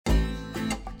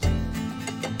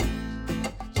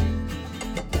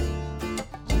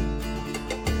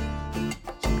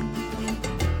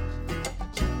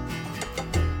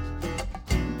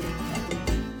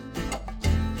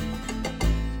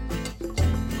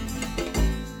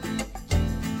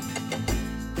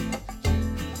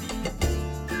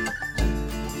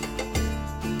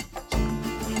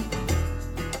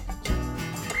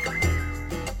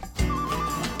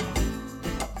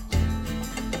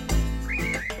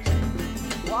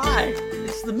Why?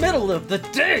 It's the middle of the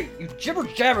day. You jibber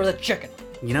jabber the chicken.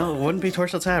 You know, it wouldn't be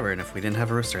Torchlight Tavern if we didn't have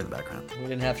a rooster in the background. We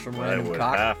didn't have some I random would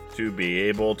cock. have to be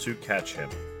able to catch him.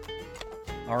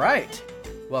 All right.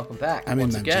 Welcome back. I'm in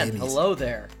Once my again, jammies. hello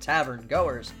there, tavern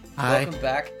goers. Hi. Welcome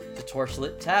back to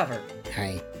Torchlit Tavern,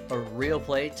 Hi. a real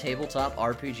play tabletop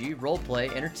RPG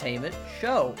roleplay entertainment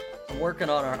show. I'm working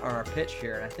on our pitch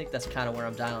here, and I think that's kind of where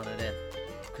I'm dialing it in,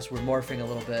 because we're morphing a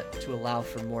little bit to allow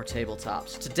for more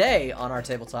tabletops. Today on our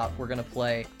tabletop, we're gonna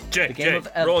play the game of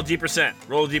roll a D%.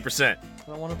 Roll a D%.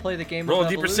 I want to play the game Roll of a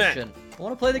D%. evolution. I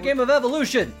want to play the game of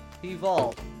evolution.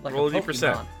 Evolve like Roll a a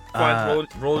D%. Pokemon. Come on,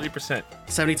 roll a D%.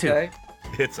 72. Okay.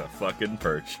 It's a fucking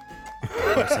perch. Of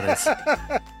course it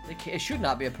is. It should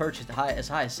not be a perch as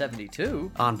high as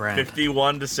 72. On brand.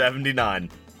 51 to 79.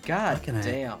 God Fucking A.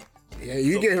 damn. Yeah,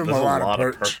 you gave him That's a lot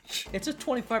of perch. It's a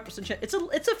 25% chance.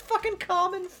 It's a fucking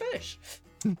common fish.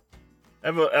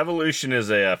 Evolution is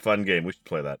a fun game. We should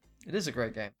play that. It is a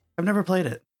great game. I've never played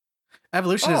it.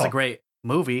 Evolution is Oh. a great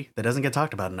movie that doesn't get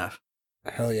talked about enough.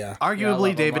 Hell yeah. Arguably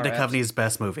love David Omar Epps. Duchovny's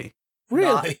best movie.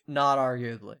 Really? Not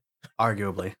arguably.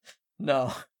 Arguably.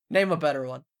 No. Name a better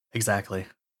one. Exactly.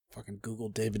 Fucking Google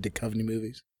David Duchovny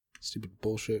movies. Stupid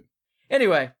bullshit.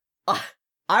 Anyway,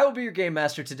 I will be your game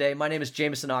master today. My name is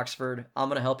Jameson Oxford. I'm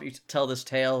going to help you tell this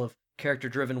tale of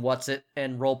character-driven what's it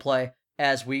and roleplay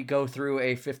as we go through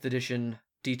a 5th edition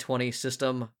D20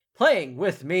 system. Playing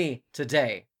with me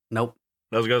today. Nope.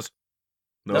 Nose goes.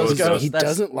 Nose goes. He That's-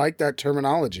 doesn't like that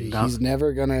terminology. No. He's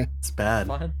never gonna. It's bad.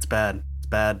 Fine. It's bad. It's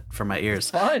bad for my ears.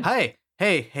 Fine. Hey,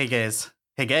 gays.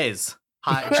 Hey, gays.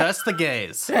 Hi, just the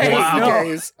gays. Hey, Just the no.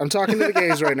 gays. I'm talking to the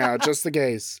gays right now. Just the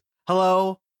gays.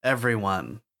 Hello,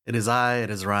 everyone. It is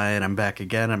Ryan. I'm back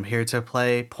again. I'm here to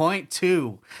play point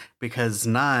 2 because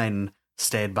 9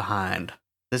 stayed behind.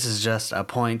 This is just a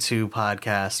point 2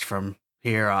 podcast from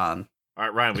here on. All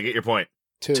right, Ryan, we get your point.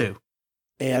 2.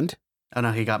 And? Oh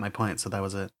no, he got my point, so that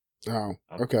was it. Oh,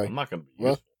 I'm okay. not going to be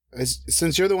Well,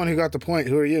 since you're the one who got the point,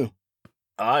 who are you?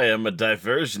 I am a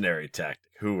diversionary tactic.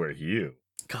 Who are you?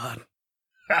 God.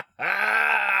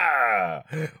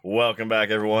 Welcome back,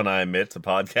 everyone. I'm Mitch, the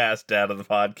podcast dad of the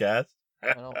podcast.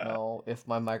 I don't know if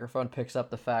my microphone picks up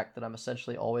the fact that I'm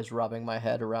essentially always rubbing my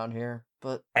head around here,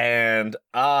 but And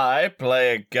I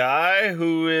play a guy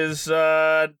who is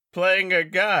playing a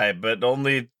guy, but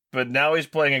now he's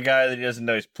playing a guy that he doesn't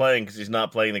know he's playing because he's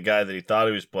not playing the guy that he thought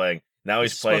he was playing. Now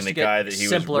he's it's playing supposed the to get guy that he was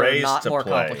simpler, raised not to more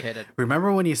play. complicated.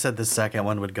 Remember when you said the second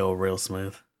one would go real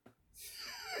smooth?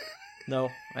 No,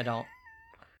 I don't.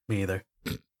 Me either.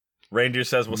 Reindeer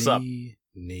says, "What's up?" Me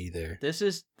neither. This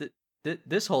is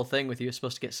this whole thing with you is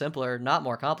supposed to get simpler, not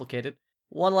more complicated.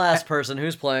 One last person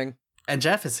who's playing. And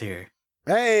Jeff is here.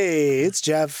 Hey, it's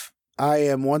Jeff. I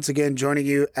am once again joining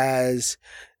you as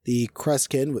the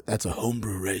Kruskin. That's a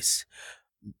homebrew race.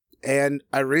 And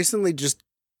I recently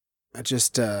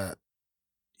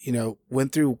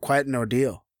went through quite an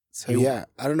ordeal. So yeah,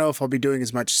 I don't know if I'll be doing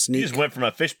as much You sneak. just went from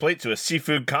a fish plate to a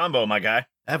seafood combo, my guy.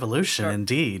 Evolution, Sure.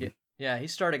 indeed. Yeah,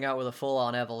 he's starting out with a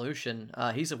full-on evolution.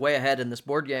 He's way ahead in this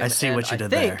board game. I see and what you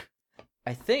did there.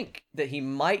 I think that he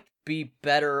might be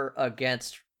better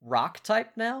against rock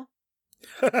type now.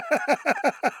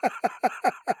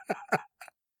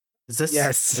 Is this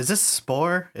Yes. Is this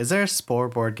Spore? Is there a Spore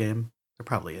board game? There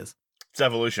probably is. It's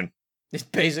evolution. It's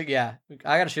basic, yeah.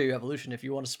 I gotta show you evolution if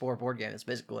you want a spore board game. It's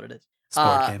basically what it is.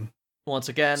 Sport game. Once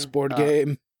again, Sport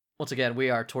game. Once again, we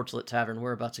are Torchlit Tavern.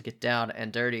 We're about to get down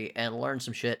and dirty and learn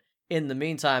some shit. In the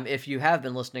meantime, if you have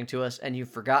been listening to us and you've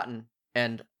forgotten,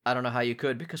 and I don't know how you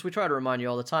could because we try to remind you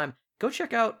all the time, go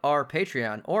check out our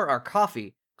Patreon or our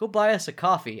coffee. Go buy us a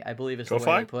coffee, I believe is the way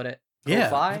Ko-fi? they put it. Yeah,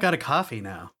 Ko-fi? I've got a coffee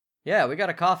now. Yeah, we got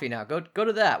a coffee now. Go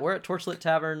to that. We're at Torchlit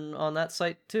Tavern on that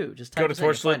site too. Just type Go to us in,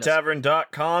 you'll find us.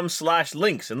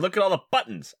 torchlittavern.com/links and look at all the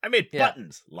buttons. I made Yeah.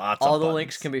 buttons. Lots All of the buttons.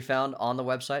 links can be found on the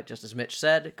website, just as Mitch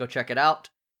said. Go check it out.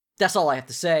 That's all I have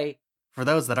to say. For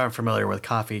those that aren't familiar with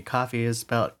coffee, coffee is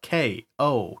spelled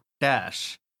KO-FI.com.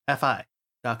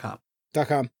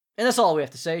 .com. And that's all we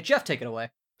have to say. Jeff, take it away.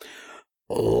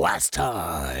 Last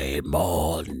time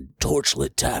on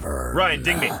Torchlit Tavern. Ryan,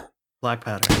 ding me. Black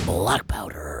powder. Black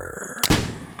powder.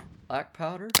 Black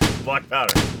powder? Black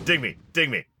powder. Ding me. Ding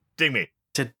me. Ding me.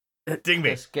 Ding me.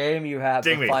 This game you have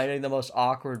Ding for me. finding the most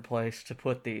awkward place to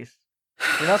put these.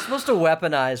 You're not supposed to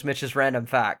weaponize Mitch's random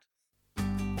fact.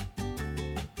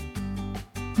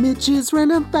 Mitch's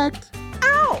random fact.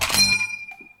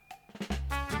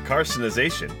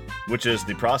 Carcinization, which is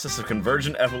the process of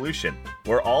convergent evolution,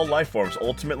 where all life forms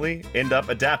ultimately end up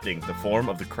adapting the form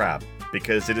of the crab,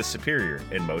 because it is superior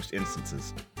in most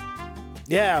instances.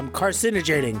 Yeah, I'm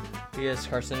carcinogening. He is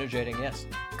carcinogening, yes.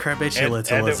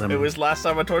 Crabitualism. It was last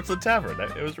time I torched the tavern.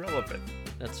 It was relevant.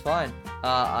 That's fine.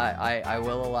 I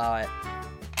will allow it.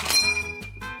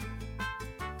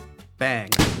 Bang.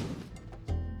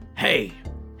 Hey,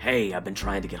 I've been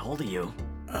trying to get hold of you.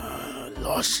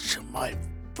 Lost my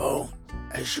phone.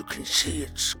 As you can see,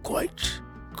 it's quite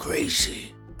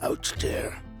crazy out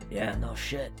there. Yeah, no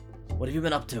shit. What have you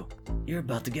been up to? You're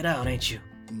about to get out, ain't you?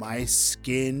 My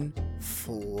skin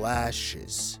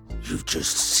flashes. You've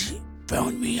just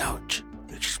found me out.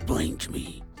 Explain to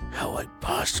me how I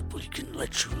possibly can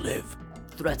let you live.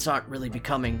 Threats aren't really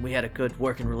becoming. We had a good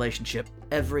working relationship.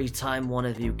 Every time one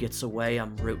of you gets away,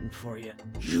 I'm rooting for you.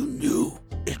 You knew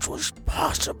it was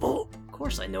possible. Of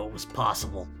course I know it was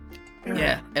possible.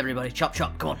 Yeah, everybody, chop,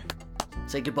 go on.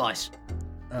 Say goodbyes.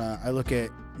 I look at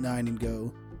 9 and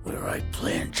go, Where I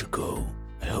plan to go,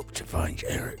 I hope to find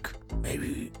Eric.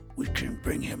 Maybe we can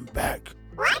bring him back.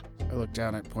 I look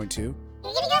down at point 2.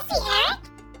 You're gonna go see Eric?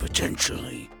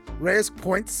 Potentially. Reyes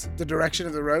points the direction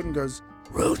of the road and goes,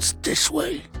 Road's this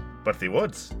way. But the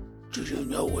woods. Do you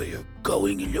know where you're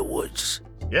going in the woods?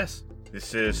 Yes,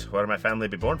 this is where my family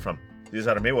be born from. These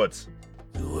are me woods.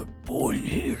 You were born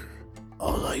here.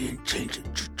 All I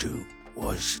intended to do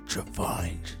was to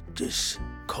find this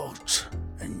cult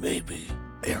and maybe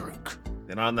Eric.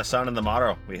 Then on the sun and the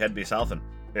morrow, we head be southin'.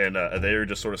 And Adair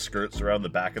just sort of skirts around the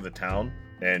back of the town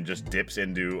and just dips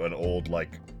into an old,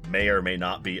 may or may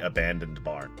not be abandoned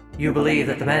barn. You believe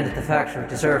that the men at the factory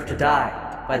deserve to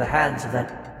die by the hands of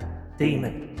that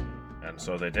demon. And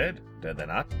so they did they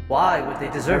not? Why would they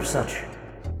deserve such?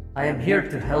 I am here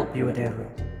to help you, Adaru.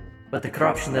 But the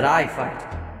corruption that I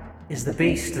fight is the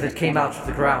beast that came out of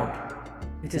the ground.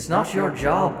 It is not your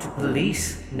job to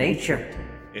police nature.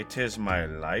 It is my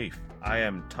life. I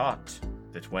am taught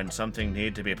that when something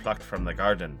need to be plucked from the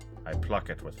garden, I pluck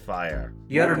it with fire.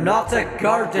 You're not a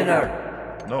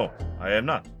gardener. No, I am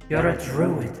not. You're a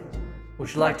druid.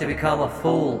 Would you like to become a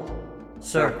full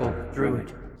circle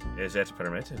druid? Is it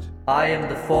permitted? I am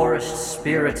the forest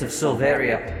spirit of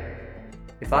Silveria.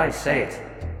 If I say it,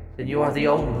 then you are the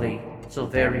only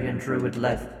Silverian druid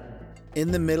left. in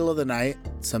the middle of the night,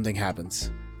 something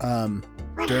happens.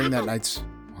 During that night's,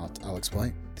 I'll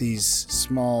explain. These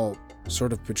small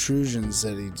sort of protrusions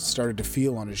that he started to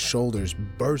feel on his shoulders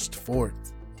burst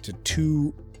forth to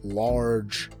two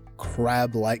large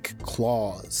crab-like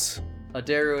claws.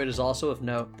 Adaru, it is also of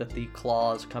note that the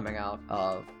claws coming out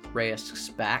of Reyesk's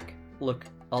back look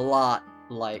a lot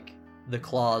like the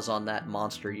claws on that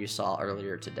monster you saw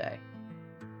earlier today.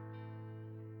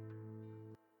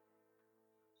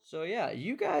 So yeah,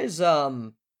 you guys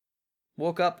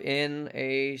woke up in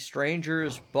a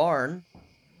stranger's barn,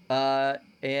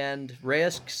 and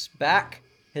Reyesk's back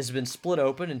has been split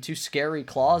open and two scary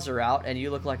claws are out, and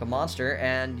you look like a monster,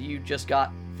 and you just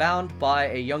got found by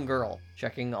a young girl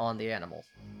checking on the animals.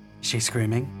 She's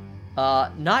screaming.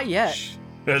 Not yet.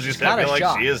 I was just She's kinda feel like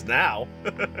shocked. she is now.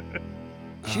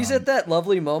 She's at that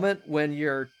lovely moment when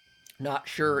you're not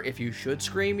sure if you should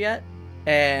scream yet,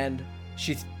 and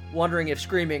she's wondering if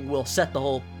screaming will set the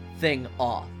whole thing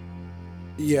off.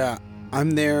 Yeah,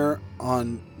 I'm there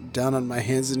down on my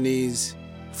hands and knees,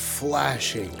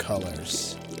 flashing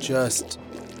colors. Just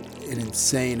an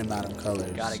insane amount of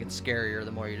colors. Gotta get scarier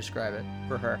the more you describe it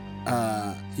for her.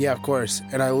 Yeah, of course.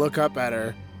 And I look up at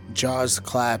her, jaws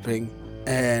clapping,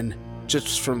 and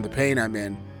just from the pain I'm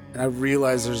in, and I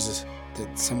realize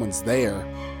that someone's there,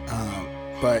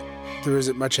 but there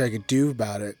isn't much I could do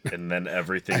about it. And then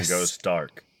everything goes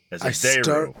dark as I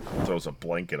Adaru throws a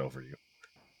blanket over you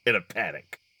in a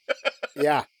panic.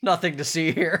 Yeah. Nothing to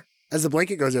see here. As the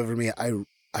blanket goes over me,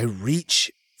 I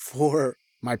reach for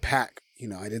my pack. You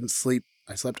know, I didn't sleep.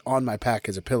 I slept on my pack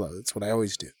as a pillow. That's what I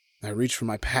always do. I reach for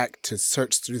my pack to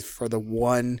search through for the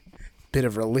one bit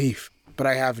of relief, but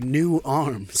I have new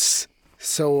arms,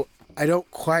 so I don't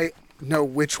quite know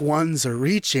which ones are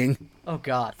reaching Oh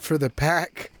god. for the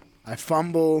pack. I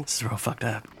fumble. This is real fucked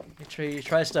up. He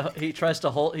tries to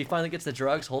hold, he finally gets the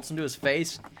drugs, holds them to his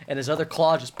face, and his other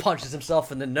claw just punches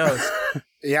himself in the nose.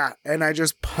 Yeah, and I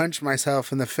just punch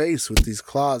myself in the face with these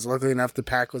claws. Luckily enough, the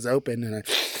pack was open, and I,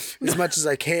 as much as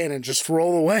I can, and just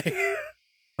roll away.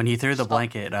 When you threw the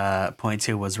blanket, point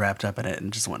two was wrapped up in it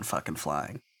and just went fucking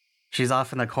flying. She's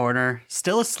off in the corner,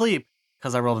 still asleep,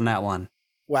 because I rolled a nat one.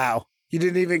 Wow. You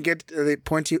didn't even get to the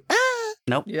point to,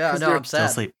 Nope. Yeah, 'Cause no, they're I'm Still sad.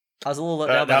 asleep. I was a little let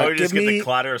down by Now that. we just give get me- the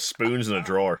clatter of spoons in a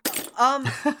drawer.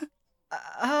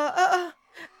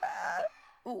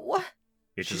 What?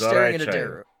 It She's is all staring right, at child.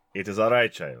 Adaru. It is all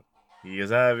right, child. He is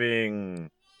having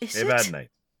Is a bad night.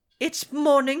 It's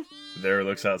morning. Adaru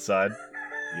looks outside.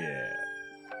 Yeah.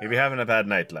 He be having a bad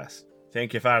night, lass.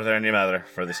 Thank your father and your mother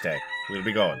for this day. We'll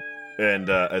be going. And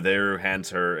Adaru hands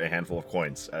her a handful of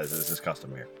coins, as is his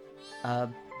custom here.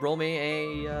 Roll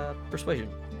me a persuasion.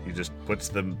 He just puts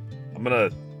them. I'm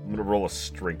gonna roll a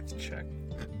strength check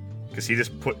because he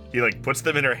puts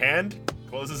them in her hand,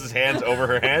 closes his hands over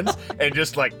her hands, and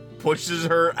just like pushes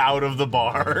her out of the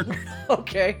barn.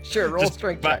 Okay, sure. Roll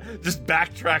strength check. Just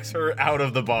backtracks her out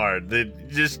of the barn.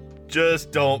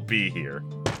 Just don't be here.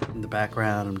 In the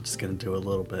background, I'm just gonna do a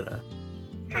little bit of.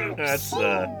 That's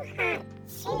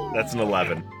an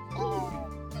 11.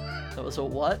 That was a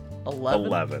what? 11?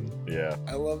 11. Yeah.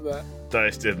 I love that.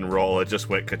 Dice didn't roll. It just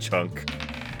went ka-chunk.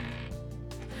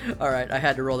 All right, I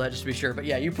had to roll that just to be sure. But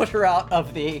yeah, you put her out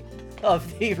of the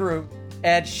room,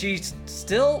 and she's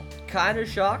still kind of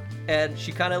shocked, and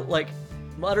she kind of like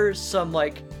mutters some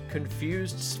like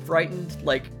confused, frightened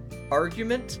like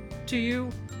argument to you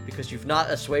because you've not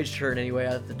assuaged her in any way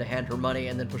other than to hand her money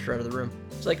and then push her out of the room.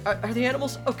 It's like, are the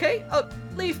animals okay?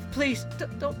 Leave, please.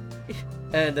 Don't.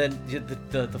 And then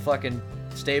the fucking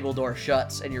stable door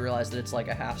shuts, and you realize that it's like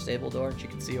a half stable door, and you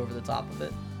can see over the top of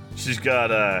it. She's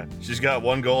got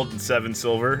 1 gold and 7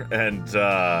 silver, and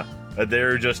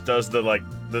Adaru just does the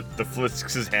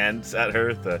flicks his hands at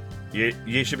her.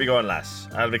 You should be going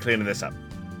last. I'll be cleaning this up.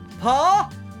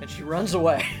 Pa! And she runs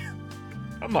away.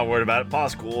 I'm not worried about it.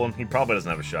 Pa's cool, and he probably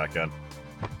doesn't have a shotgun.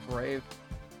 Brave.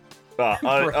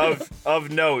 Of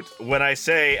note, when I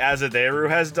say as Adaru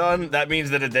has done, that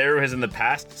means that Adaru has in the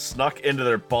past snuck into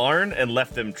their barn and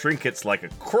left them trinkets like a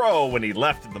crow when he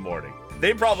left in the morning.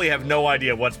 They probably have no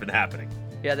idea what's been happening.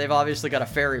 Yeah, they've obviously got a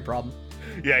fairy problem.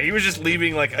 Yeah, he was just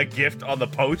leaving like a gift on the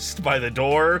post by the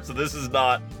door, so this is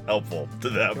not helpful to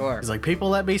them. Sure. He's like, people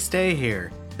let me stay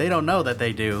here. They don't know that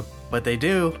they do, but they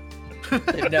do.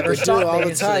 They've never They do stopped all me,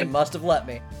 the so they time. must have let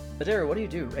me. Adaru, what do you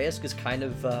do? Reyes is kind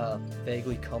of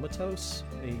vaguely comatose.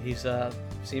 He's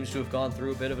seems to have gone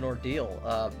through a bit of an ordeal.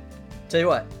 Tell you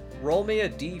what, roll me a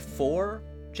d4,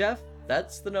 Jeff.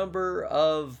 That's the amount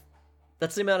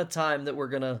of time that we're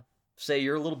gonna say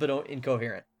you're a little bit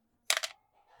incoherent.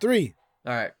 3.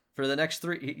 All right, for the next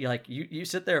 3, you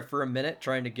sit there for a minute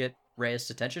trying to get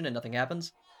Reyes' attention and nothing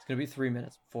happens. It's gonna be 3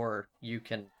 minutes before you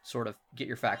can sort of get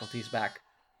your faculties back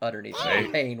underneath you. Hey. The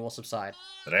pain will subside.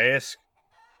 Reyes.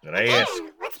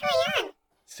 What's going on?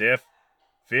 Sif.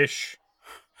 Fish.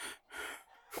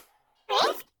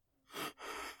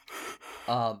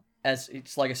 As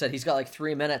it's like I said, he's got like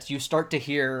 3 minutes. You start to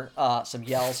hear some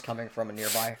yells coming from a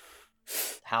nearby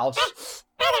house.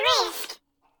 Brother Risk.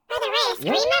 Remember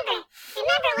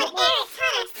what Eric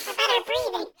taught us about our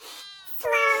breathing.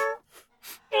 Slow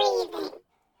breathing.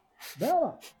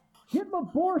 Bella, get my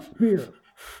boar spear.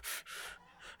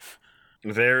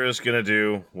 Vera's gonna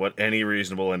do what any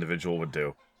reasonable individual would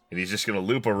do. And he's just gonna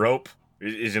loop a rope.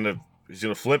 He's gonna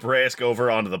flip Reyes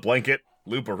over onto the blanket,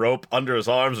 loop a rope under his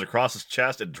arms and across his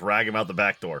chest, and drag him out the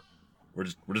back door. We're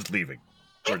just leaving.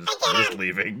 We're just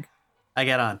leaving. I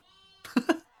get on.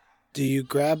 Do you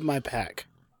grab my pack?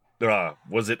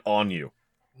 Was it on you?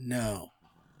 No.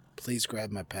 Please grab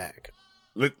my pack.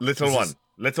 Little one.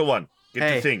 Get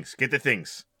Hey. the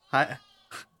things. High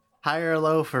or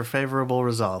low for favorable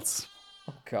results.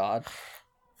 Oh God.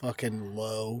 Fucking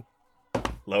low.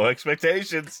 Low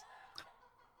expectations.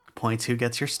 Point 2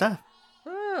 gets your stuff.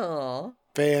 Oh.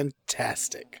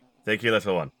 Fantastic. Thank you,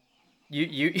 little one.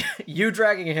 You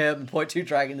dragging him, point 2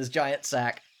 dragging this giant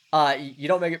sack. You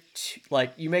don't make it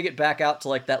you make it back out to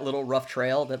like that little rough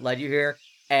trail that led you here,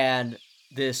 and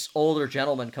this older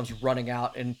gentleman comes running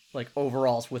out in like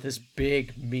overalls with his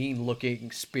big, mean-looking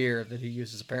spear that he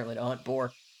uses apparently to hunt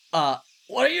boar. What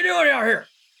are you doing out here?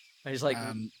 And he's like,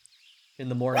 in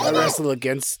the morning. I wrestle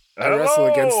against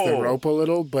the rope a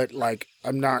little, but like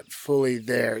I'm not fully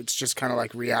there. It's just kind of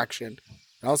like reaction.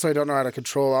 And also, I don't know how to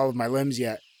control all of my limbs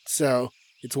yet, so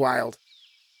it's wild.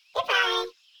 Goodbye.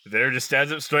 There just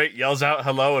stands up straight, yells out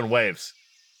hello, and waves.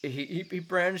 He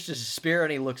brandishes his spear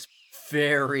and he looks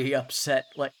very upset.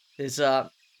 Like it's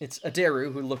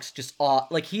Adaru who looks just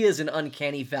like he is an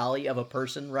uncanny valley of a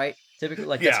person, right? Typically,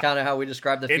 like that's Yeah. kind of how we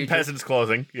describe the In future. peasant's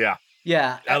clothing, yeah.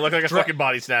 Yeah, I look like a fucking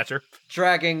body snatcher.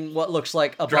 dragging what looks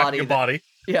like a Dragging body.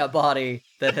 a body. Body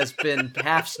that has been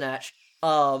half snatched.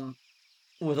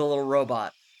 With a little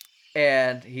robot,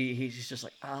 and he's just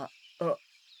like,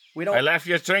 we don't. I left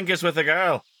your trinkets with the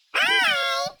girl. Bye.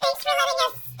 Thanks for letting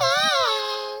us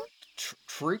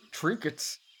stay.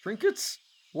 Trinkets.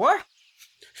 What?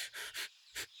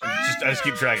 I just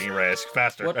keep dragging Reyes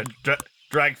faster. What?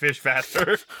 Drag fish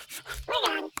faster. We're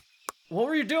done. What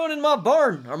were you doing in my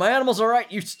barn? Are my animals all right?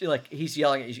 He's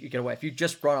yelling at you. You get away. If you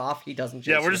just run off, he doesn't.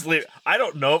 Yeah, chase we're you. just leaving. I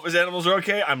don't know if his animals are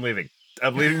okay. I'm leaving.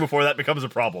 I'm leaving before that becomes a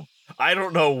problem. I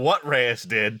don't know what Reyes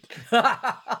did.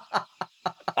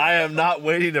 I am not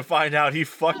waiting to find out he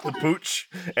fucked the pooch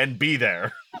and be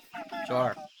there.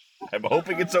 Sure. I'm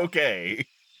hoping it's okay.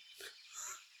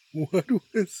 What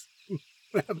was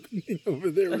happening over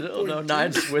there? I don't know.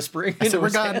 Nine's whispering. I said, into we're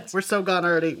his gone. hands. We're so gone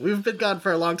already. We've been gone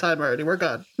for a long time already. We're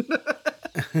gone.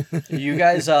 You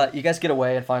guys get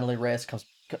away, and finally Reyes comes.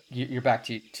 You're back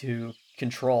to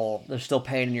control. There's still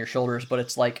pain in your shoulders, but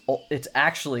it's like it's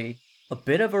actually a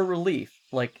bit of a relief.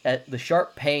 Like at the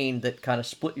sharp pain that kind of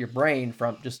split your brain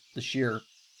from just the sheer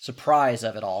surprise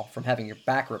of it all, from having your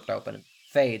back ripped open, and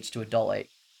fades to a dull ache,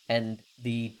 and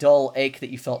the dull ache that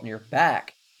you felt in your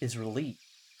back is relief.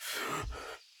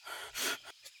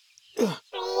 Breathe.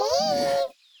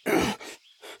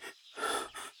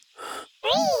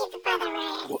 Breathe, Brother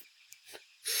Red.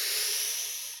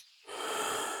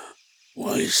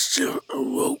 Why is there a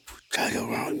rope tied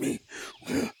around me?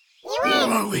 Where You are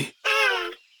weren't, we?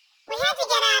 we had to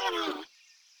get out of there.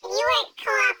 And you weren't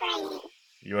cooperating.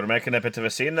 You were making a bit of a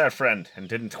scene there, friend, and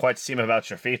didn't quite seem about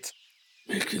your feet.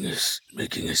 Making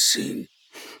a scene.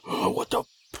 Oh, what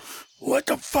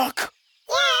the fuck?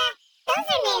 Yeah, those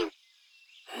are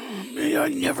new. May I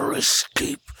never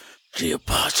escape the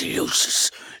apotheosis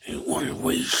in one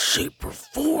way, shape, or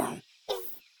form. Is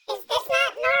this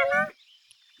not normal?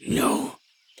 No,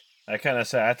 I kind of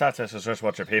say, I thought this was just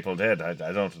what your people did. I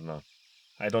don't know.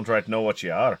 I don't right know what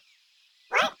you are.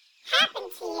 What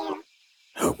happened to you?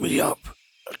 help me up.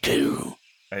 Teru.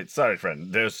 Hey, sorry,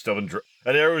 friend. There's still been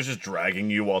Adair was just dragging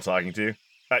you while talking to you.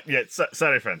 Yeah,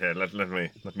 sorry, friend. Here, let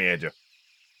me aid you.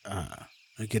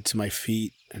 I get to my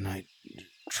feet and I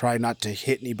try not to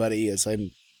hit anybody as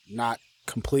I'm not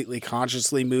completely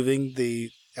consciously moving the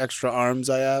extra arms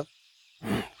I have.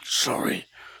 Sorry.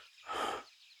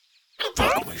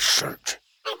 Fuck my shirt.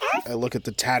 I look at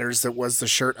the tatters that was the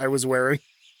shirt I was wearing,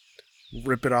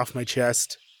 rip it off my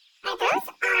chest. Are those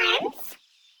arms?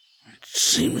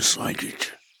 Seems like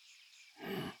it.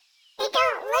 They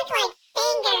don't look like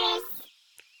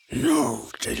fingers. No,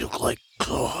 they look like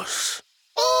claws.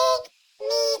 Big,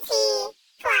 meaty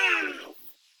claws.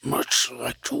 Much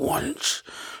like the ones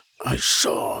I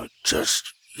saw just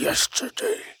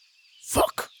yesterday.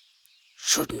 Fuck.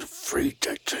 Shouldn't have freed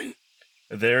that thing.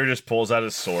 Adair just pulls out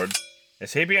his sword.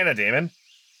 Is he being a demon?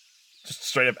 Just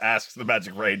straight up asks the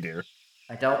magic reindeer.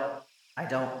 I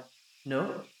don't.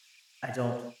 No, I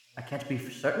don't. I can't be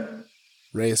for certain.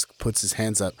 Reyes puts his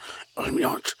hands up. I'm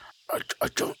not. I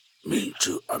don't mean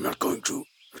to. I'm not going to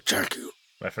attack you.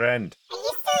 My friend, Are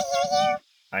you still you?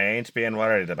 I ain't being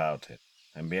worried about it.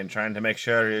 I'm trying to make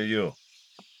sure you're you.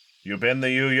 You been the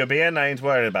you been, I ain't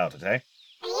worried about it, eh?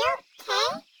 Are you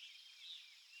okay?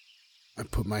 I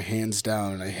put my hands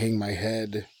down and I hang my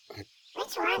head.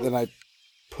 Which one? Then I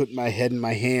put my head in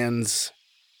my hands.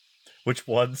 Which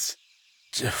ones?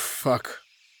 Fuck.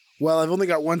 Well, I've only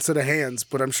got one set of hands,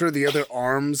 but I'm sure the other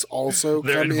arms also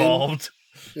They're come involved.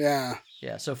 in. Yeah.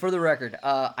 Yeah, so for the record,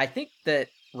 I think that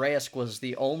Reyes was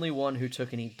the only one who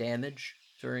took any damage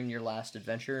during your last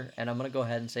adventure, and I'm going to go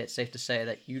ahead and say it's safe to say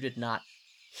that you did not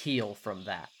heal from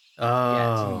that.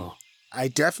 Oh. I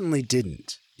definitely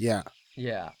didn't. Yeah.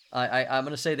 Yeah, I'm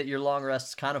going to say that your long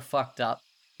rest's kind of fucked up,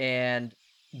 and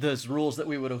those rules that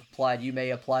we would have applied, you may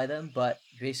apply them, but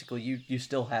basically you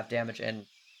still have damage, and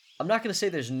I'm not going to say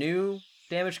there's new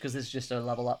damage, because this is just a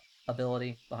level up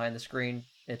ability behind the screen.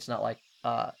 It's not like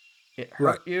it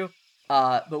hurt you,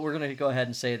 but we're going to go ahead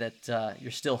and say that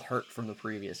you're still hurt from the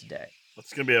previous day.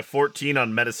 It's gonna be a 14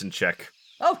 on medicine check.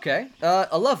 Okay,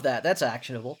 I love that. That's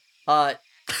actionable.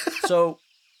 So,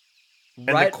 And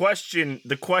right,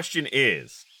 the question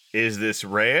is this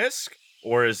Reyes,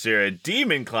 or is there a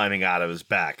demon climbing out of his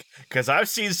back? Because I've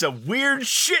seen some weird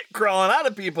shit crawling out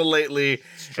of people lately,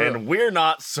 true. and we're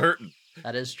not certain.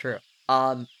 that is true.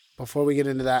 Before we get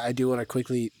into that, I do want to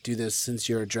quickly do this since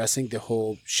you're addressing the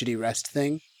whole shitty rest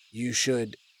thing. You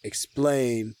should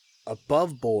explain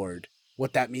above board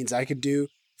what that means I could do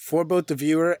for both the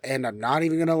viewer, and I'm not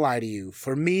even going to lie to you,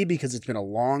 for me, because it's been a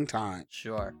long time.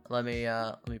 Sure. Let me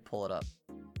pull it up.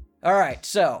 All right.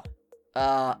 So,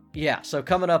 so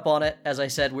coming up on it, as I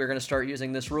said, we're going to start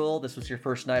using this rule. This was your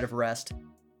first night of rest.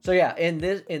 So yeah, in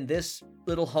this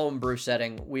little homebrew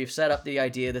setting, we've set up the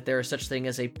idea that there is such thing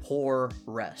as a poor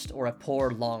rest or a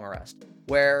poor long rest,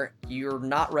 where you're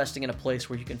not resting in a place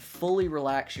where you can fully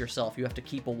relax yourself. You have to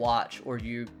keep a watch, or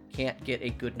you can't get a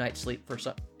good night's sleep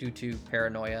due to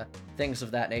paranoia, things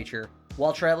of that nature.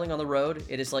 While traveling on the road,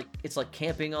 it's like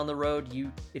camping on the road.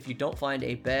 If you don't find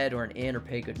a bed or an inn or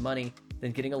pay good money,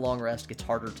 then getting a long rest gets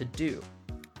harder to do.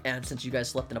 And since you guys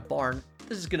slept in a barn,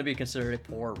 this is going to be considered a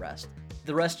poor rest.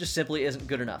 The rest just simply isn't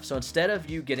good enough. So instead of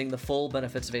you getting the full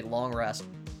benefits of a long rest,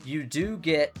 you do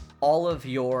get all of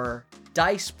your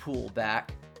dice pool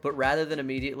back, but rather than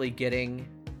immediately getting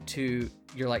to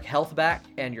your like health back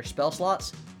and your spell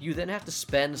slots, you then have to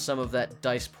spend some of that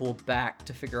dice pool back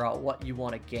to figure out what you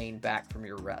want to gain back from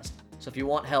your rest. So if you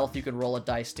want health, you can roll a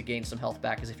dice to gain some health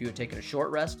back as if you had taken a short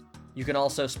rest. You can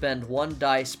also spend 1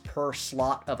 dice per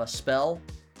slot of a spell.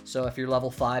 So if you're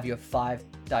level 5, you have 5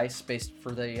 dice based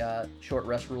for the short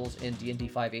rest rules in D&D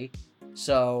 5e.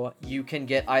 So you can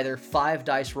get either 5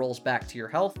 dice rolls back to your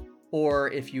health, or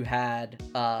if you had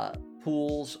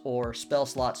pools or spell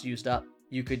slots used up,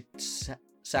 you could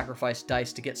sacrifice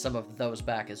dice to get some of those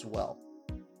back as well.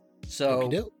 So,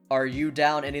 Okey-doke. are you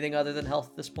down anything other than health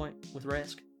at this point with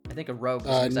Raysk? I think a rogue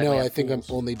doesn't exactly No, have I think pools.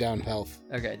 I'm only down health.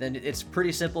 Okay, then it's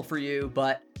pretty simple for you,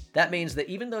 but that means that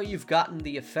even though you've gotten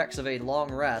the effects of a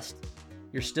long rest,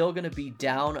 you're still going to be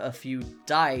down a few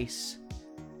dice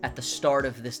at the start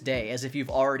of this day, as if you've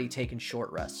already taken short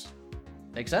rests.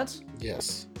 Make sense?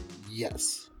 Yes.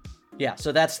 Yes. Yeah,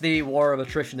 so that's the war of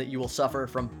attrition that you will suffer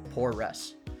from poor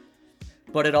rests.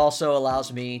 But it also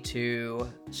allows me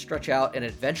to stretch out an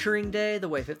adventuring day the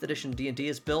way 5th edition D&D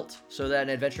is built, so that an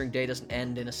adventuring day doesn't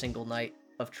end in a single night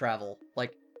of travel.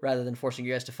 Like, rather than forcing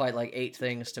you guys to fight like 8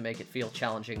 things to make it feel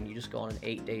challenging, you just go on an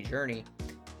 8-day journey.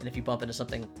 And if you bump into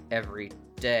something every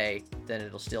day, then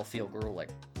it'll still feel grueling.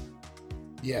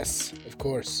 Yes, of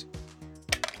course.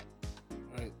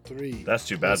 All right, 3. That's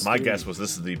too bad. plus My 3. guess was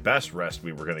this is the best rest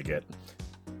we were going to get.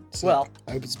 So, well-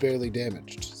 I was barely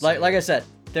damaged. so- Like I said,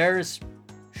 there's,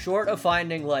 short of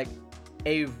finding like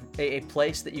a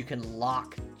place that you can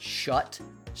lock shut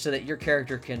so that your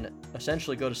character can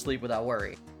essentially go to sleep without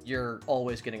worry, you're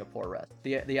always getting a poor rest.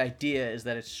 The idea is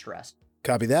that it's stressed.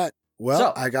 Copy that.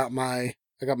 Well, So- I got my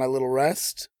little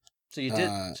rest. So you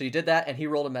did that, and he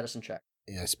rolled a medicine check.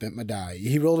 Yeah, I spent my die.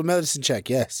 He rolled a medicine check.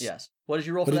 Yes. Yes. What did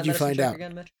you roll What for did that you medicine find check out?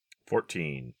 again, Mitch?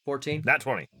 14. 14. Nat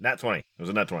 20. Nat 20. It was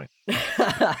a nat 20.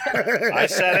 I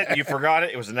said it. You forgot it.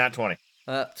 It was a nat 20.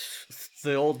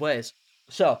 The old ways.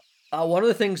 So, one of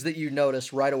the things that you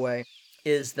notice right away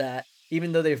is that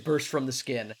even though they've burst from the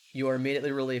skin, you are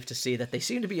immediately relieved to see that they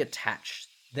seem to be attached.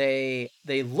 They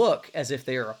look as if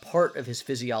they are a part of his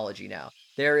physiology now.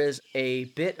 There is a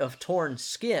bit of torn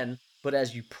skin, but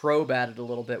as you probe at it a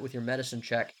little bit with your medicine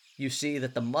check, you see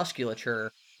that the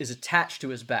musculature is attached to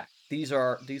his back. These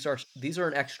are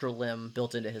an extra limb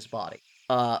built into his body.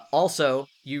 Also,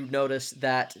 you notice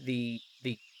that the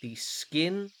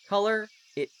skin color,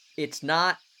 it's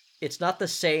not the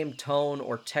same tone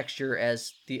or texture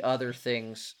as the other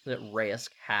things that Raysk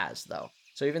has, though.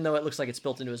 So even though it looks like it's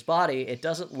built into his body, it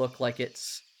doesn't look like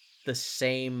it's the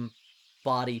same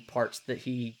body parts that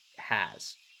he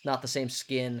has. Not the same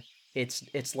skin.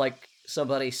 It's like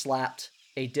somebody slapped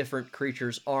a different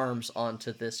creature's arms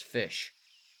onto this fish.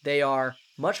 They are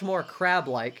much more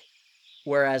crab-like,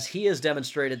 whereas he has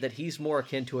demonstrated that he's more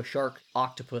akin to a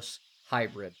shark-octopus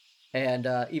hybrid. And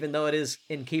even though it is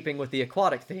in keeping with the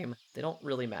aquatic theme, they don't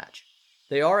really match.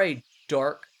 They are a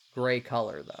dark gray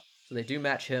color, though. So they do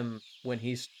match him when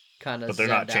he's kind of But they're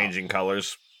not zenned out. changing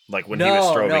colors. Like when he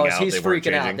was strobing out, he's they weren't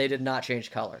freaking changing. out. They did not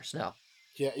change colors, no.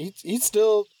 Yeah, he's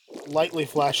still lightly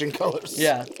flashing colors.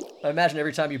 Yeah, I imagine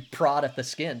every time you prod at the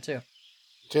skin, too.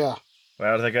 Yeah.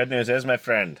 Well, the good news is, my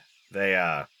friend,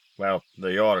 they're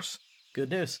yours. Good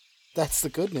news. That's the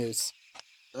good news.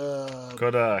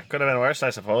 Could have been worse, I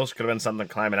suppose. Could have been something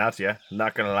climbing out to you.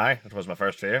 Not gonna lie, it was my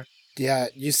first fear. Yeah,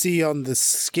 you see on the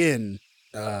skin,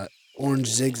 orange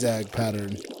zigzag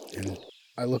pattern, and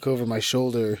I look over my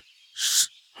shoulder.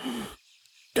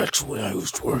 That's what I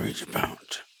was worried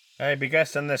about. I'd be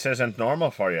guessing this isn't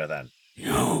normal for you then.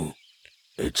 No,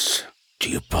 it's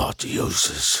the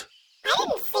apotheosis. I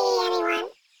didn't see anyone.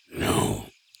 No,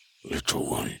 little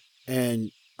one.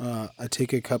 And I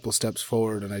take a couple steps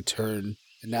forward and I turn.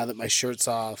 And now that my shirt's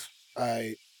off,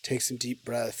 I take some deep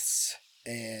breaths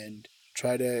and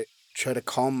try to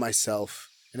calm myself.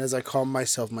 And as I calm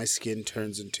myself, my skin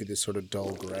turns into this sort of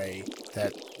dull gray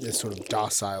that this sort of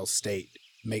docile state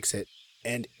makes it.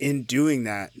 And in doing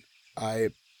that,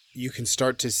 you can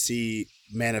start to see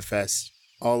manifest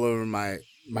all over my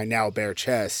now bare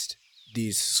chest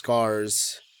these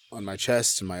scars on my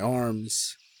chest and my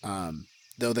arms.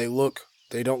 Though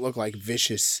they don't look like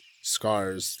vicious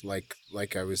scars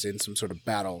like I was in some sort of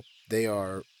battle. They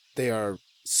are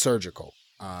surgical.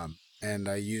 And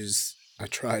I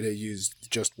try to use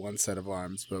just one set of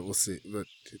arms, but we'll see. But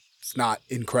it's not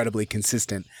incredibly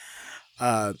consistent.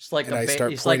 It's like and I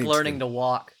start he's like pointing to learning them. to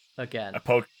walk again. I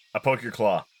poke your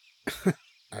claw.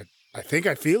 I think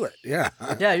I feel it. Yeah.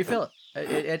 Yeah, you feel it.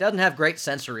 It doesn't have great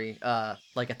sensory,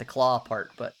 like at the claw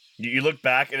part, but You look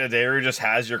back and Adaru just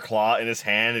has your claw in his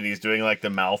hand and he's doing like the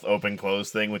mouth open close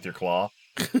thing with your claw.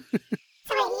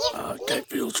 So wait, That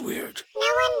feels weird. no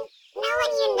one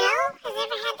you know has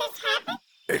ever had this happen?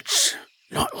 It's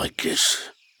not like this.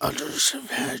 Others have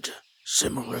had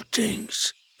similar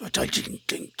things, but I didn't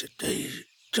think that they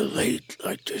delayed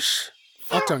like this.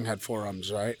 Octung had 4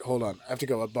 arms, right? Hold on. I have to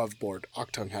go above board.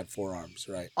 Octung had 4 arms,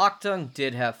 right? Octung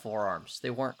did have 4 arms. They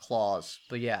weren't claws,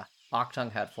 but yeah,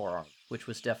 Octung had 4 arms, which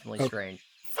was definitely strange.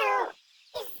 So,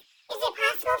 is it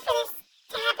possible for this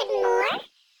to happen more?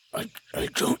 I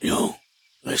don't know.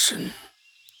 Listen,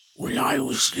 when I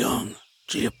was young,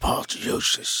 the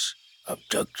apotheosis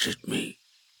abducted me.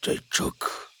 They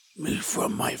took me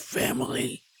from my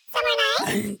family. Somewhere nice?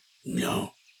 And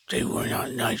no, they were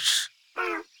not nice.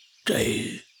 Oh,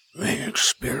 They ran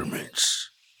experiments.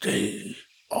 They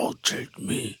altered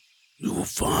me. You will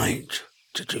find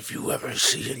that if you ever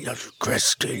see another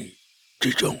Creston,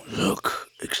 they don't look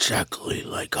exactly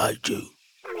like I do.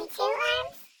 only 2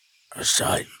 arms?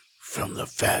 Aside from the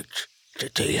fact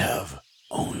that they have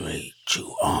only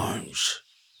 2 arms,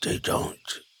 they don't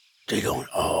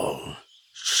all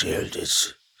share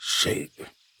this shape.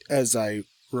 As I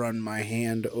run my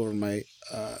hand over my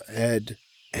head,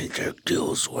 And their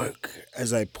gills work.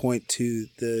 as I point to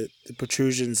the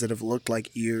protrusions that have looked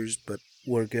like ears but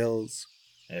were gills.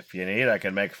 If you need, I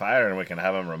can make fire and we can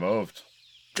have them removed.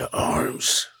 The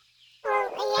arms.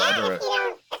 Well, yeah, if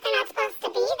they're not supposed to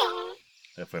be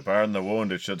there. If we burn the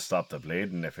wound, it should stop the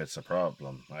bleeding if it's a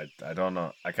problem. I don't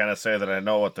know. I can't say that I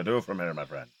know what to do from here, my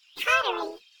friend.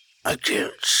 Pottery. I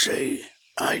can't say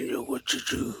I know what to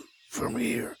do from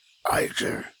here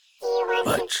either. Do you want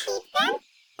But- to keep them?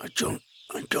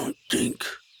 I don't think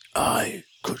I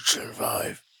could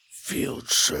survive field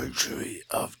surgery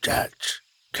of that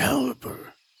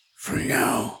caliber. For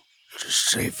now, it is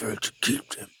safer to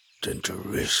keep them than to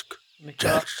risk.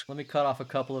 Let me cut off a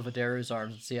couple of Adaru's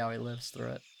arms and see how he lives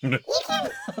through it. You can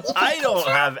I don't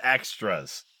have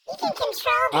extras. You can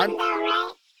control them, though,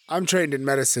 right? I'm trained in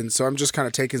medicine, so I'm just kind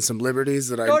of taking some liberties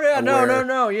that I. Oh yeah,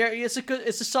 no. Yeah,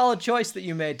 it's a solid choice that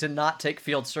you made to not take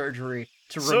field surgery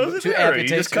to So is it to there. You amputate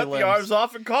just your cut limbs. the arms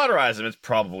off and cauterize them. It's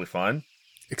probably fine.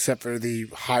 Except for the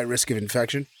high risk of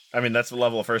infection. I mean, that's the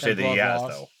level of first aid And that he blood has,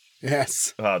 loss. though.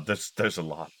 Yes. There's a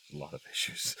lot of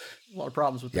issues. A lot of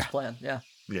problems with this Yeah. plan. Yeah.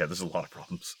 Yeah, there's a lot of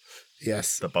problems.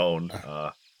 Yes. The bone,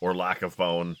 or lack of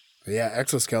bone. Yeah,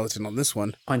 exoskeleton on this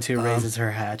one. Point 2 raises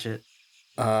her hatchet.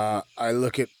 I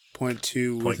look at point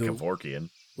 2 Point with, Kevorkian.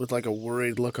 with like a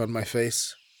worried look on my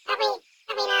face. Are we not?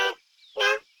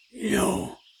 No?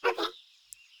 No,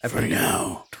 Okay.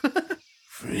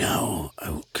 for now, I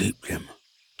will keep them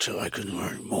till I can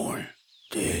learn more.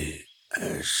 They,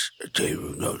 as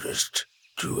Adaru noticed,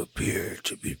 do appear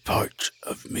to be part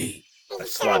of me. I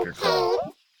slap your claw.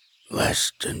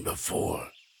 Less than before,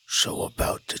 so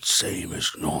about the same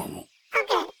as normal.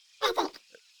 Okay, I think.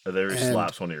 Or there he And-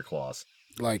 slaps one of your claws.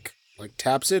 Like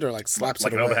taps it or like slaps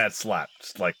Like it an away. overhead slap.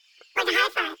 Just like, Like a high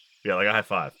five. yeah, like a high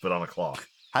five, but on a claw.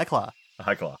 High claw. A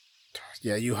high claw.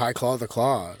 Yeah, you high claw the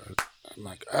claw. I'm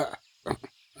like,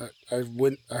 I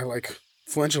like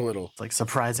flinch a little. It's like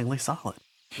surprisingly solid.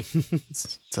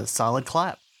 It's a solid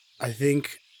clap. I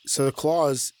think so. The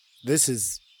claws. This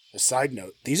is a side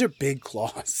note. These are big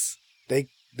claws.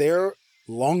 They're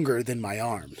longer than my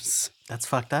arms. That's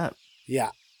fucked up.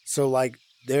 Yeah. So like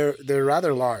they're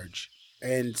rather large,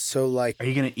 and so like Are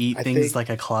you gonna eat I things think- like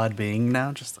a clawed being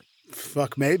now? Just like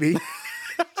fuck maybe.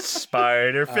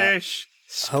 Spiderfish.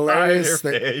 hilarious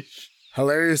that- Spiderfish.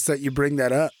 Hilarious that you bring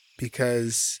that up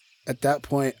because at that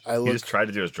point I He look just tried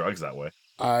to do his drugs that way.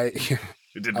 I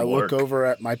It didn't I work. look over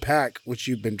at my pack which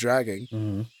you've been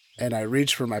dragging, and I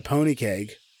reach for my pony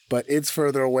keg, but it's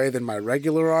further away than my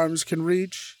regular arms can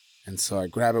reach, and so I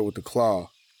grab it with the claw.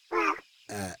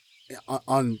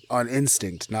 On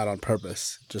instinct, not on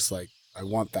purpose. Just like I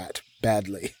want that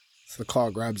badly. So the claw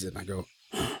grabs it, and I go,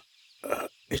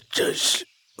 It does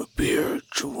appear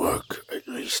to work, at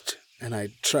least. and I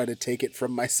try to take it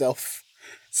from myself.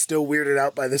 Still weirded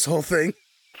out by this whole thing.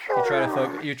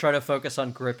 You try to focus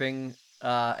on gripping,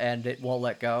 and it won't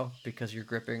let go because you're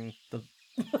gripping the.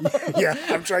 Yeah,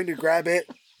 I'm trying to grab it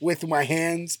with my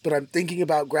hands, but I'm thinking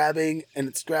about grabbing, and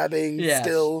it's grabbing Yes.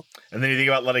 still. And then you think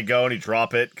about letting go and you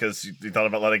drop it because you thought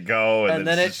about letting go. And, And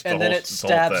then it's it just and it's whole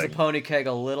stabs the thing. pony keg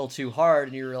a little too hard,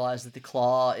 and you realize that the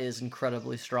claw is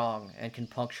incredibly strong and can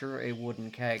puncture a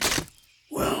wooden keg.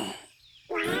 Well,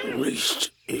 at least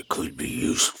it could be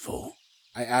useful.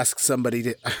 I ask somebody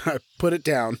to I put it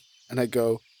down, and I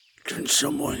go, Can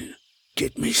someone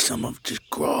get me some of this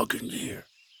grog in here?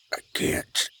 I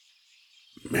can't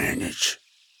manage.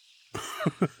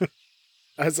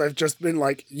 as I've just been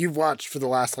like, you've watched for the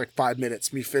last like 5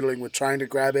 minutes me fiddling with trying to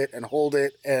grab it and hold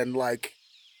it and like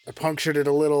I punctured it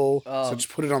a little, so Um, just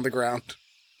put it on the ground.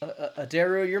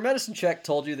 Adaru, your medicine check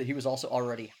told you that he was also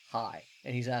already high,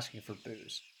 and he's asking for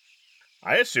booze.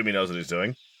 I assume he knows what he's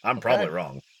doing. I'm Okay. probably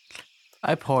wrong.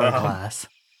 I pour a Um, glass.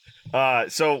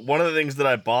 So one of the things that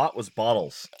I bought was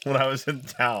bottles when I was in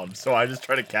town. So I just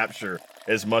try to capture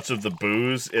as much of the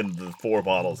booze in the 4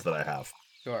 bottles that I have.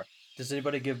 Sure. Does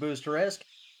anybody give booze to Risk?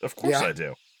 Of course Yeah. I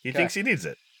do. He Okay. thinks he needs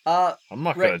it. Uh, I'm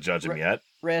not Ra- going to judge him Ra- yet.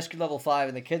 Risk, level 5,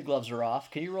 and the kid gloves are off.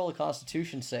 Can you roll a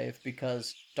Constitution save?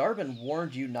 Because Darbin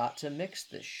warned you not to mix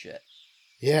this shit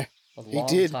Yeah, a He long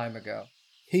did. time ago.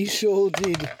 he sure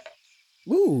did.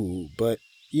 Ooh, but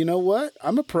you know what?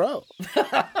 I'm a pro.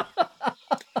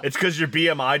 It's because your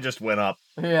BMI just went up.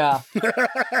 Yeah.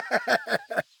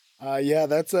 Yeah,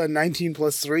 that's a 19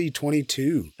 plus 3,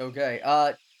 22. Okay.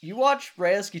 You watch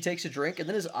Risk, he takes a drink, and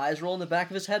then his eyes roll in the back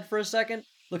of his head for a second.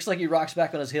 Looks like he rocks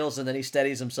back on his heels, and then he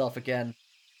steadies himself again.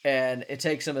 And it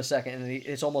takes him a second, and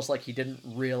it's almost like he didn't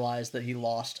realize that he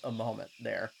lost a moment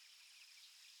there.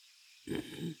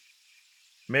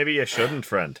 Maybe you shouldn't,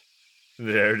 friend.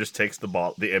 There just takes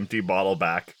the empty bottle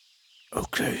back.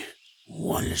 Okay,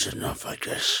 1 is enough, I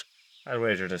guess. I'd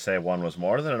wager to say 1 was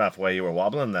more than enough way you were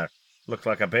wobbling there. Looked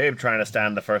like a babe trying to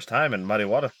stand the first time in muddy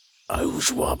water. I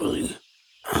was wobbling.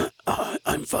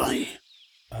 I'm fine.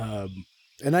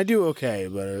 And I do okay,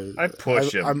 but I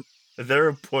push him. I'm,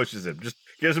 There pushes him. Just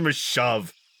gives him a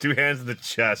shove. 2 hands in the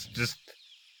chest. Just.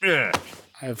 Yeah.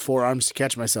 I have 4 arms to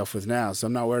catch myself with now, so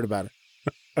I'm not worried about it.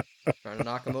 Trying to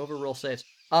knock him over, roll saves.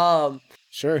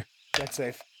 Sure, deck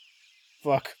save.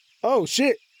 Fuck. Oh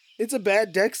shit! It's a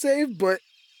bad deck save, but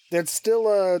that's still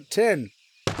a 10.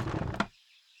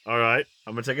 Alright.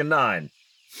 I'm gonna take a 9.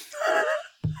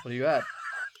 What do you at?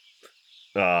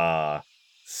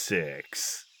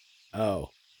 6. Oh,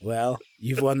 well,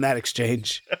 you've won that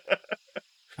exchange.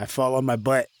 I fall on my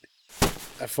butt.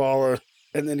 I fall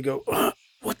and then go,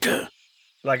 What the?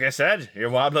 Like I said, you're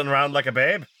wobbling around like a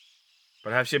babe.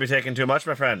 Perhaps you'll be taking too much,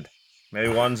 my friend. Maybe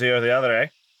onesie or the other, eh?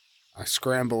 I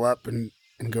scramble up and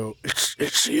go,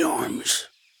 It's the arms.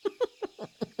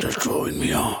 They're throwing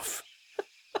me off.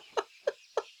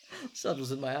 Sun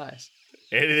was in my eyes.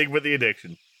 Anything but the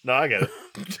addiction. No, I get it.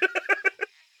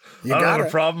 you I don't got have a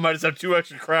it. problem. I just have 2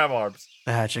 extra crab arms.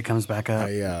 The hatchet comes back up.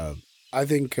 I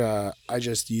think I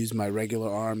just use my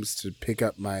regular arms to pick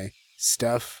up my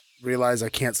stuff. Realize I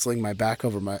can't sling my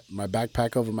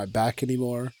backpack over my back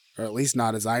anymore, or at least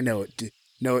not as I know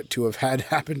it to have had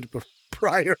happened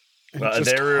prior. And Well,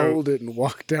 just Adaru- hold it and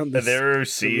walk down the Adaru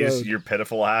sees road. your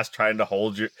pitiful ass trying to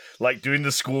hold you, like doing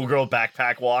the schoolgirl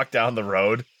backpack walk down the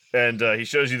road. And he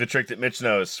shows you the trick that Mitch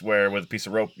knows, where with a piece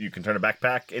of rope, you can turn a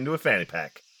backpack into a fanny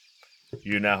pack.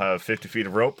 You now have 50 feet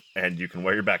of rope, and you can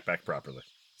wear your backpack properly.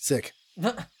 Sick.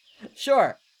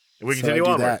 Sure. And we So continue I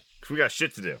do onward, that. because we got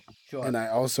shit to do. Sure. And I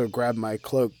also grab my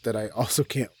cloak that I also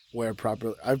can't wear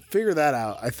properly. I figured that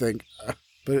out, I think,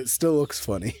 but it still looks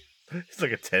funny. It's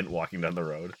like a tent walking down the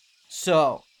road.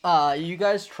 So, you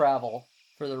guys travel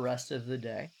for the rest of the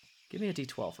day. Give me a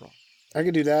d12 roll. I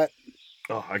can do that.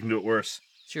 Oh, I can do it worse.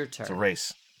 It's your turn. It's a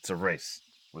race. It's a race.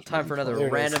 Where's my Time for another There it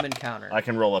is. random encounter. I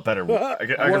can roll a better one. I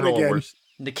can One roll again. a worse.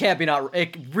 It can't be not.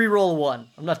 Reroll 1.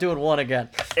 I'm not doing 1 again.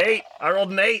 8. I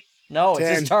rolled an 8. No, it's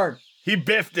 10. his turn. He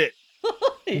biffed it.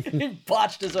 He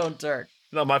botched his own turn.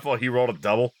 Not my fault. He rolled a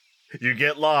double. You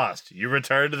get lost. You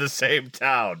return to the same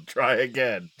town. Try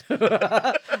again.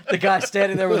 The guy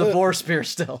standing there with a boar spear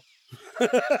still.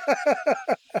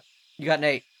 You got an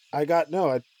 8. I got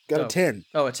a Oh. 10.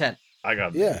 Oh, a 10. I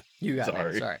got Yeah. You got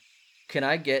Sorry. it. Sorry. Can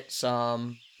I get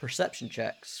some perception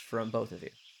checks from both of you?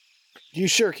 You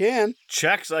sure can.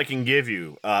 checks I can give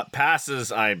you.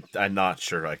 Passes I'm not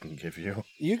sure I can give you.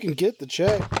 You can get the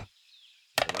check.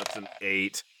 That's an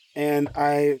 8. And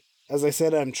as I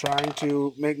said, I'm trying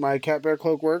to make my cat bear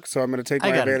cloak work, so I'm going to take I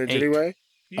my got an advantage 8. anyway.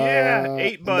 Yeah,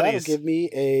 8 and that'll buddies. give me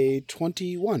a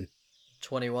 21.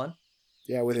 21.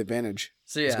 Yeah, with advantage.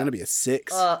 So It's yeah. going to be a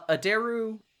 6.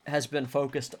 Adaru has been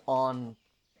focused on.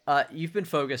 You've been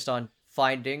focused on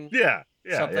finding. Yeah.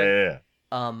 Something.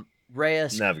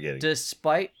 Reyes, Navigating.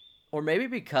 despite, or maybe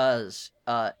because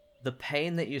the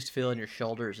pain that you used to feel in your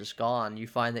shoulders is gone, you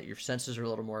find that your senses are a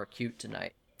little more acute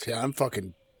tonight. Yeah, I'm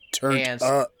fucking turned And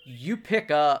up. you pick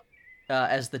up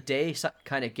as the day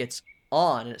kind of gets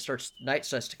on and night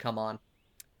starts to come on.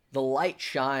 The light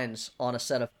shines on a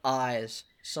set of eyes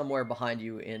somewhere behind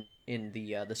you in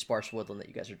the sparse woodland that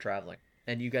you guys are traveling,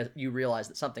 and you realize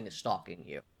that something is stalking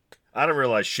you. I don't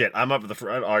realize shit. I'm up at the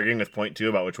front arguing with point 2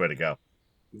 about which way to go.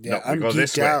 Yeah, No, we I'm go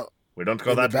this geeked way. out. We don't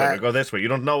go In the that way. We back. go this way. You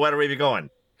don't know where we be going.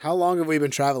 How long have we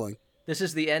been traveling? This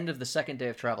is the end of the second day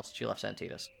of travel since you left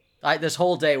Santitas. This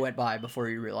whole day went by before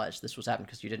you realized this was happening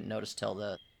because you didn't notice till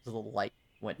the little light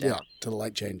went down. Yeah, till the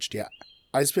light changed, yeah.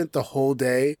 I spent the whole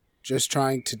day just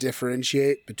trying to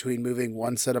differentiate between moving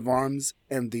one set of arms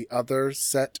and the other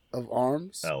set of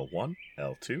arms. L1,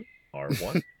 L2,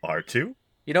 R1, R2.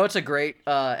 You know, it's a great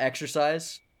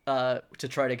exercise to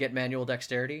try to get manual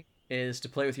dexterity is to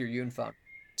play with your Yoon phone.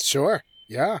 Sure,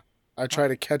 yeah. I try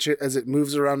to catch it as it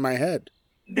moves around my head.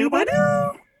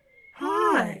 Doo-ba-doo!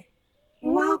 Hi.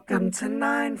 Welcome to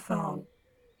Nine Phone.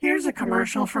 Here's a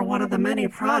commercial for one of the many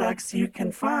products you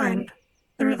can find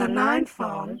through the Nine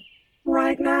Phone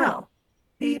right now.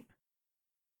 Beep.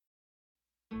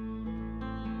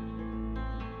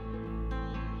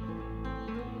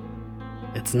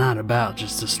 It's not about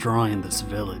just destroying this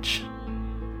village.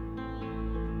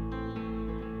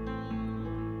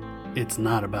 It's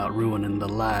not about ruining the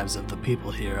lives of the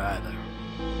people here either.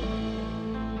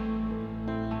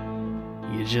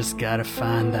 You just gotta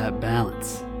find that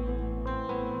balance.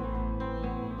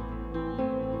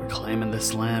 Reclaiming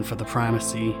this land for the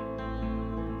primacy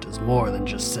does more than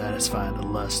just satisfy the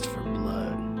lust for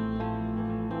blood.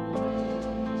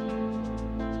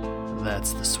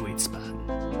 That's the sweet spot.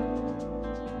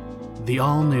 The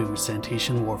all-new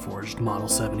Santetian Warforged Model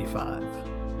 75.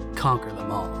 Conquer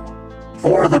them all.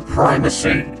 For the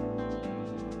primacy.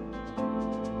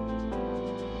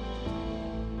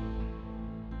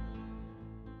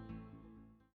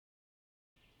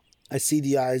 I see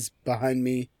the eyes behind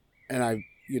me, and I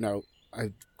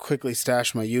quickly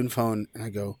stash my Yoon phone, and I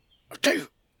go, I tell you,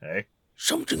 Hey,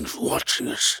 something's watching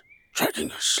us,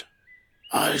 tracking us.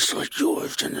 Eyes like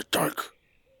yours in the dark.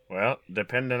 well,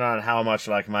 depending on how much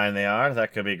like mine they are,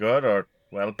 that could be good or,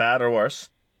 well, bad or worse.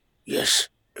 Yes,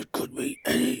 it could be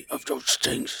any of those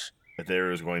things.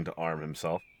 Adaru is going to arm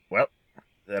himself. Well,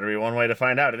 that'll be one way to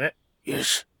find out, isn't it?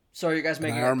 Yes, So are you guys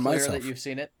making I it arm clear myself. that you've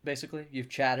seen it, basically? You've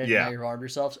chatted Yeah. and now you've armed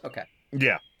yourselves? Okay.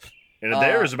 Yeah. And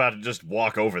Adaru is about to just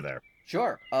walk over there.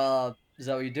 Sure. Is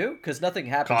that what you do? Because nothing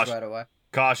happens Caution. right away.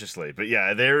 Cautiously, but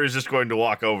yeah, Adaru is just going to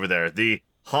walk over there.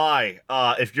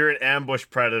 If you're an ambush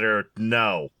predator,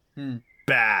 no.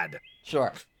 Bad.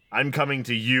 Sure. I'm coming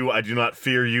to you, I do not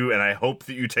fear you, and I hope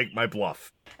that you take my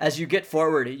bluff. As you get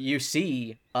forward, you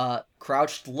see,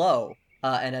 crouched low,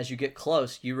 and as you get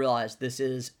close, you realize this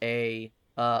is a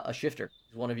shifter,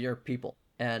 one of your people.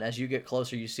 And as you get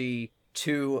closer, you see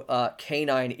two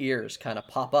canine ears kind of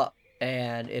pop up,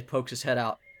 and it pokes its head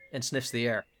out and sniffs the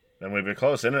air. Then we'd be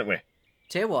close, innit we?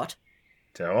 Tell you what,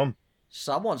 Tell him.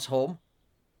 someone's home.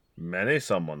 Many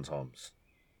someone's homes.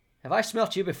 Have I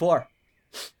smelt you before?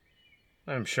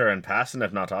 I'm sure in passing,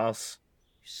 if not else.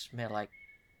 You smell like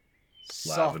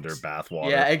Lavender salt. bathwater.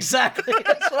 Yeah, exactly.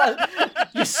 That's what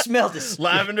you smell this.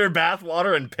 Lavender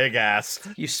bathwater and pig ass.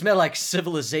 You smell like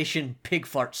civilization pig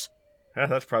farts. Yeah,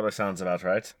 that probably sounds about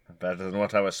right. Better than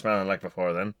what I was smelling like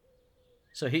before then.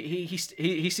 So he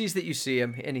sees that you see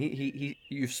him, and he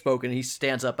you've spoken. He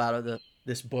stands up out of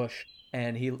this bush,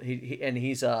 and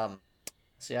he's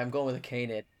see, I'm going with a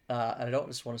canid. I don't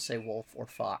just want to say wolf or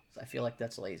fox. I feel like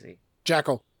that's lazy.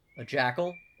 Jackal. A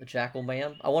jackal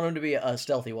man. I want him to be a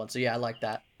stealthy one. So yeah, I like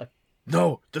that.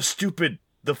 No,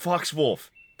 the fox wolf.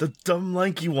 The dumb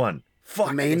lanky one. Fuck.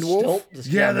 The maned wolf?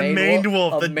 Yeah, the maned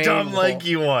wolf. The A dumb maned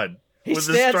lanky wolf. one. He with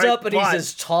the stands striped up and he's butt.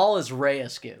 as tall as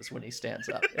Reyes is when he stands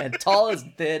up, and tall as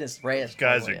thin as Reyes.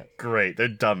 Guys probably are is. great. They're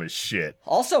dumb as shit.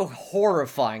 Also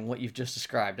horrifying what you've just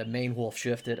described. A main wolf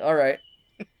shifted. All right,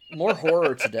 more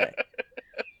horror today.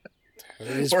 It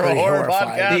is We're a pretty horror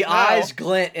horrifying. podcast. The now. eyes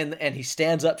glint, and he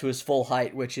stands up to his full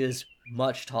height, which is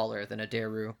much taller than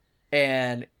Adaru.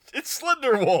 And It's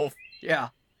Slender Wolf. yeah,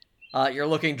 you're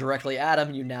looking directly at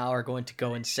him. You now are going to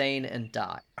go insane and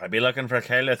die. I'd be looking for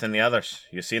Caleth and the others.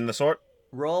 You seen the sort?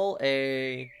 Roll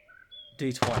a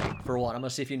d20 for one. I'm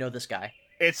gonna see if you know this guy.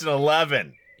 It's an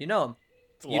 11. You know him.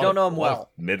 It's a You lot don't of- know him a lot of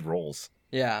well. Mid rolls.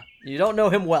 Yeah, you don't know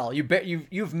him well.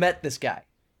 You've met this guy,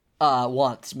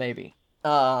 once maybe.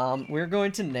 We're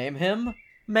going to name him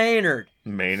Maynard.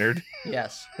 Maynard.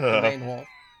 Yes, the main wolf.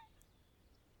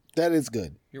 That is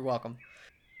good. You're welcome.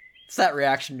 It's that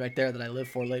reaction right there that I live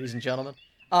for, ladies and gentlemen.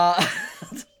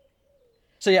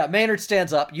 So yeah, Maynard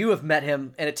stands up. You have met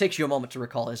him, and it takes you a moment to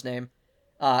recall his name,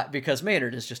 because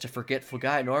Maynard is just a forgetful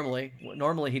guy normally.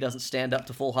 Normally he doesn't stand up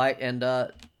to full height and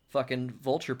fucking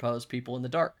vulture pose people in the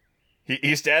dark.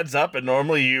 He stands up, and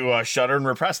normally you shudder and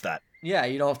repress that. Yeah,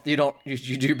 you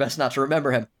do your best not to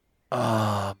remember him.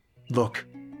 Look,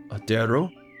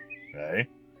 Adaru, Hey?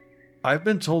 I've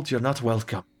been told you're not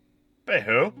welcome. By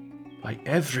who? By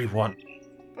everyone.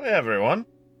 By everyone.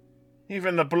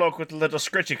 Even the bloke with the little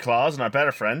scritchy claws and our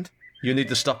better friend. You need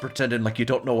to stop pretending like you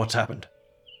don't know what's happened.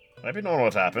 I've been knowing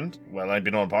what happened. Well, I've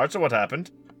been knowing parts of what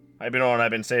happened. I've been knowing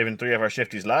I've been saving 3 of our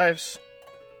shifties' lives.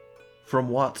 From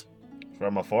what?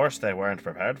 From a force they weren't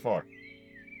prepared for.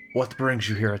 What brings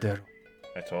you here, Adero?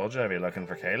 I told you I'd be looking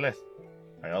for Calith.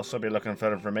 I also be looking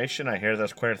for information. I hear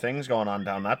there's queer things going on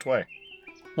down that way.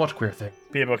 What queer thing?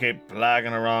 People keep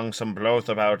blagging around some bloath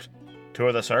about 2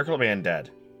 of the circle being dead.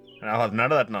 And I'll have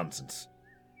none of that nonsense.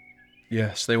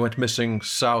 Yes, they went missing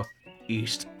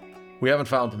southeast. We haven't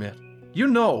found them yet. You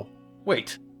know.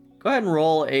 Wait. Go ahead and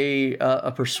roll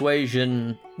a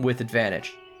persuasion with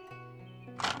advantage.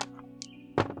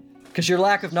 Because your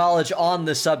lack of knowledge on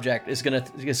this subject is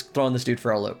throwing this dude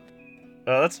for a loop.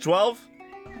 That's 12.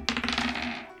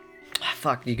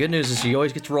 Fuck, the good news is you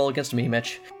always get to roll against me,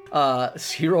 Mitch. So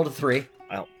you rolled a 3.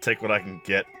 I'll take what I can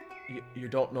get. You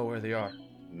don't know where they are.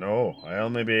 No, I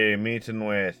only be meeting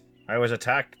with... I was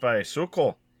attacked by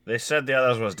Suko. They said the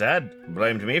others was dead.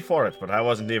 Blamed me for it, but I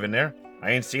wasn't even there.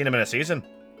 I ain't seen him in a season.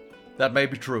 That may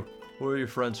be true. Who are your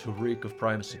friends who reek of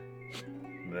primacy?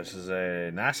 This is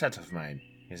an asset of mine.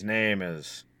 His name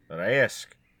is Raisk.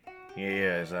 He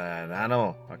is an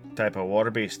animal, a type of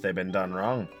water beast they've been done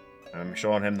wrong. I'm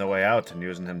showing him the way out and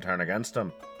using him to turn against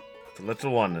them. The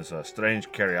little one is a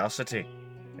strange curiosity.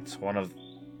 It's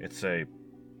a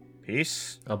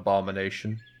piece?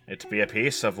 Abomination. It be a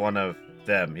piece of one of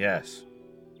them, yes.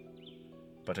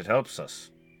 But it helps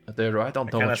us. Adero, I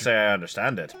don't know. I cannot say I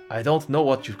understand it. I don't know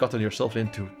what you've gotten yourself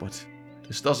into, but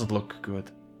this doesn't look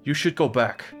good. You should go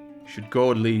back. You should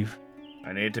go and leave.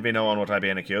 I need to be knowing what I'm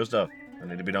being accused of. I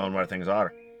need to be knowing where things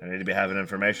are. I need to be having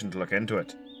information to look into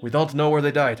it. We don't know where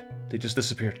they died. They just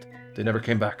disappeared. They never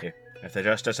came back. If they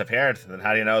just disappeared, then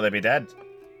how do you know they'd be dead?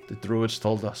 The druids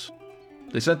told us.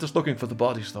 They sent us looking for the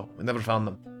bodies, though. We never found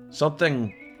them.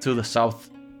 Something to the south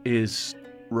is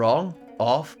wrong,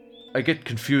 off. I get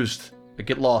confused. I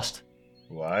get lost.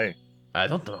 Why? I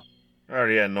don't know. Are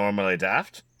you normally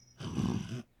daft?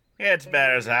 It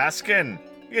bears asking.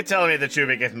 You tell me that you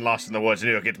be getting lost in the woods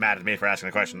and you get mad at me for asking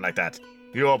a question like that.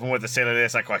 You open with the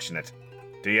silliness, I question it.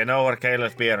 Do you know where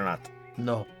Calith be or not?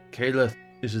 No. Calith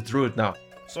is a druid now.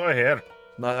 So I hear.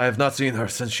 I have not seen her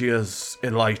since she is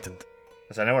enlightened.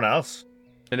 Is anyone else?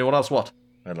 Anyone else what?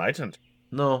 Enlightened?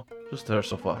 No, just her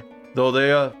so far. Though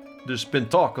there's been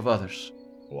talk of others.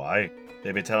 Why?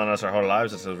 They be telling us our whole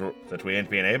lives that we ain't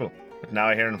being able. But now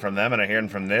I hearing from them and I hearing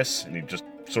from this, and he just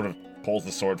sort of pulls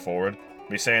the sword forward.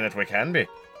 Be saying that we can be.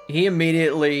 He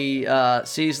immediately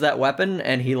sees that weapon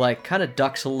and he kind of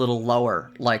ducks a little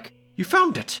lower. You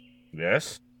found it!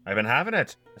 Yes, I've been having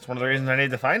it. That's one of the reasons I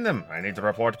need to find them. I need to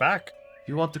report back. If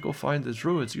you want to go find the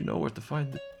druids, you know where to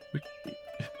find it.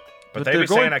 But they be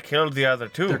saying I killed the other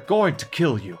 2. They're going to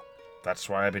kill you. That's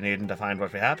why I've been needing to find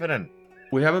what be happening.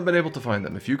 We haven't been able to find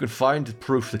them. If you can find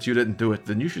proof that you didn't do it,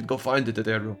 then you should go find it at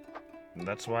their room.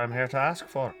 That's why I'm here to ask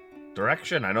for.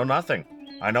 Direction, I know nothing.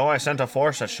 I know I sent a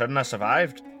force that shouldn't have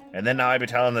survived. And then now I be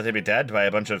telling that they be dead by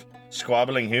a bunch of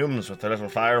squabbling humans with their little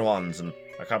fire wands and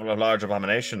a couple of large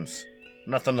abominations.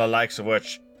 Nothing the likes of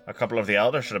which a couple of the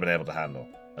elders should have been able to handle.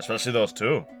 Especially those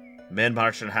 2. Men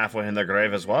marching halfway in their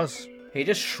grave as was. He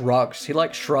just shrugs. He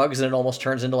shrugs and it almost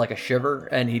turns into a shiver,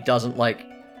 and he doesn't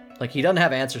he doesn't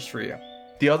have answers for you.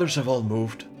 The others have all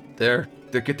moved. They're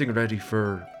getting ready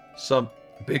for some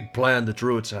big plan the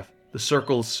druids have. The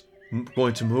circle's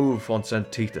going to move on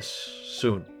Santitas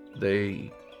soon.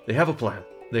 They have a plan.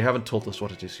 They haven't told us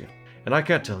what it is yet. And I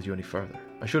can't tell you any further.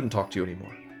 I shouldn't talk to you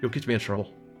anymore. You'll get me in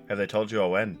trouble. Have they told you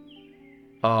when?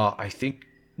 I think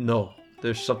no.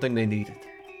 There's something they needed.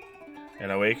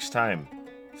 In a week's time,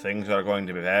 things are going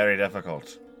to be very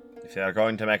difficult. If they are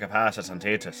going to make a pass at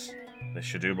Santitas, they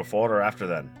should do before or after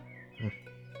then.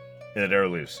 And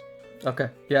Adero leaves. Okay.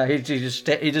 Yeah, he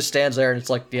just stands there and it's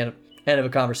the end of a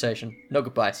conversation. No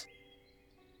goodbyes.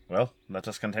 Well, let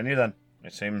us continue then.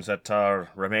 It seems that our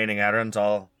remaining errands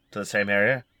all to the same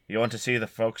area. You want to see the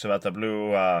folks about the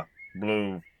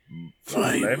blue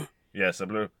Flame? Yes, the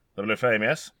blue flame,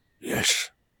 yes?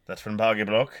 Yes. That's from Boggy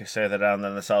Bloke. You say they're down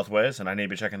in the southways, and I need to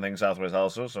be checking things southways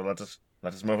also, so let us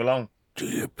move along. Do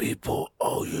your people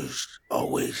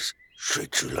always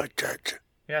treat you like that?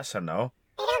 Yes and no.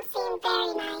 They don't seem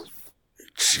very nice.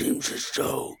 It seems as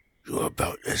though you're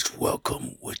about as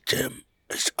welcome with them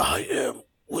as I am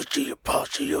with the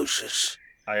apotheosis.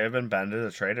 I have been banded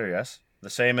a traitor, yes. The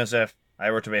same as if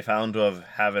I were to be found to have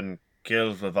having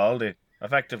killed Vivaldi.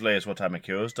 Effectively is what I'm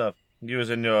accused of.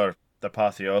 Using the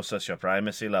apotheosis, your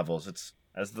primacy levels. It's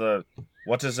as the...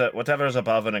 whatever is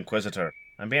above an inquisitor.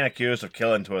 I'm being accused of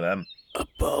killing 2 of them.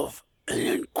 Above an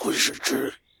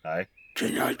inquisitor? Aye.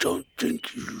 Then I don't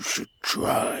think you should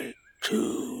try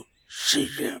to see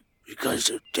them, because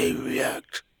if they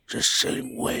react the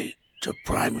same way the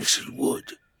Primuses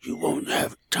would. You won't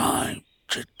have time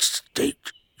to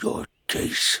state your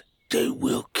case. They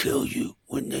will kill you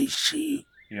when they see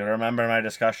you. You remember my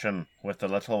discussion with the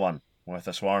little one, with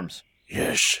the swarms?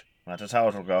 Yes. That is how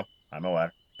it will go, I'm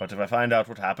aware. But if I find out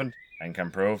what happened, and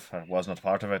can prove I was not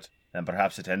part of it, then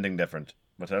perhaps it's ending different.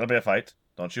 But it'll be a fight.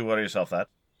 Don't you worry yourself that.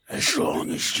 As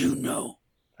long as you know.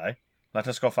 Aye. Let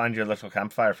us go find your little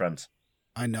campfire friends.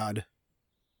 I nod.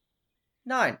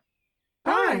 9.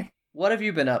 Hi. What have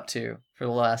you been up to for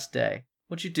the last day?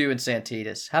 What'd you do in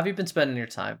Santitas? How have you been spending your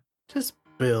time? Just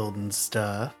building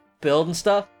stuff. Building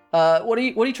stuff? What are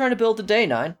you trying to build today,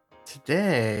 9?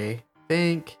 Today, I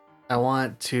think I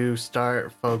want to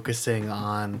start focusing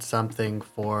on something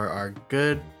for our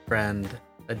good friend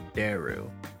Adaru.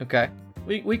 Okay.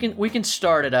 We can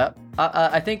start it up.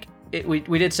 I think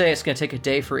we did say it's gonna take a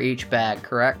day for each bag,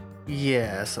 correct?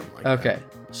 Yeah, something like that. Okay.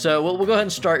 So we'll go ahead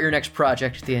and start your next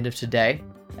project at the end of today.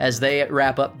 As they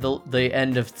wrap up the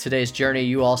end of today's journey,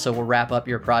 you also will wrap up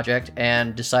your project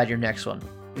and decide your next one.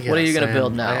 What are you going to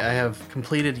build now? I have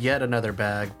completed yet another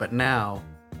bag, but now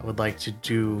I would like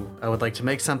to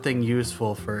make something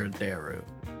useful for Daru.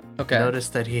 Okay. I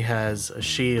noticed that he has a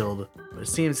shield, but it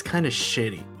seems kind of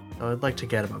shitty. So I'd like to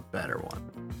get him a better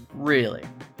one. Really?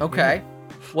 Okay.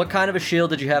 What kind of a shield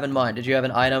did you have in mind? Did you have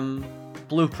an item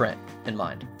blueprint in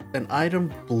mind? An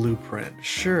item blueprint,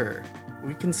 sure.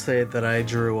 We can say that I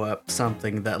drew up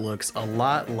something that looks a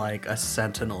lot like a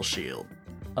sentinel shield.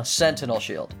 A sentinel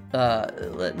shield.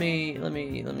 Let me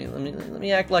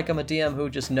act like I'm a DM who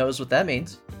just knows what that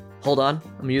means. Hold on.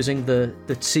 I'm using the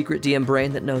secret DM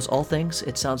brain that knows all things.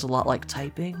 It sounds a lot like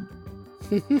typing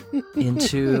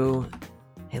into.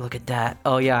 Hey, look at that.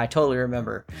 Oh yeah, I totally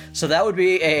remember. So that would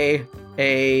be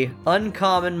a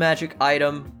uncommon magic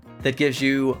item that gives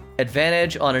you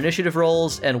advantage on initiative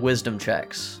rolls and wisdom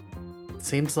checks.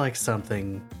 Seems like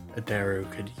something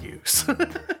Adaru could use.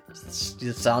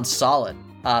 It sounds solid.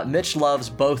 Mitch loves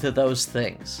both of those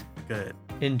things. Good.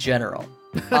 In general.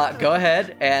 Go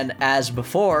ahead, and as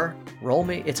before, roll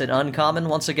me. It's an uncommon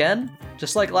once again.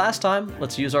 Just like last time,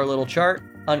 let's use our little chart.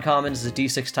 Uncommon is a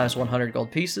d6 times 100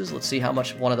 gold pieces. Let's see how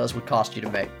much one of those would cost you to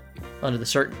make under the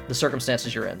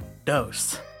circumstances you're in.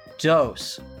 Dose.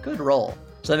 Good roll.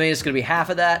 So that means it's going to be half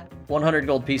of that, 100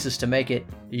 gold pieces to make it.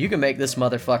 You can make this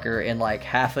motherfucker in like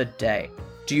half a day.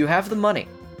 Do you have the money?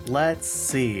 Let's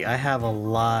see. I have a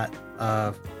lot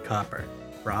of copper.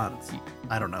 Bronze.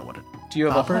 I don't know what it is. Do you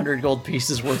have Copper? 100 gold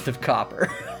pieces worth of copper?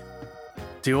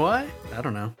 Do I? I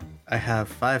don't know. I have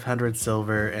 500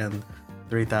 silver and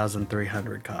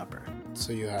 3,300 copper.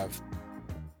 So you have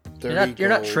 30 You're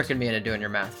not gold. tricking me into doing your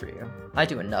math for you. I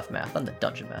do enough math. I'm the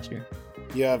dungeon master.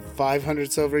 You have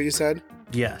 500 silver, you said?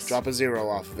 Yes. Drop a 0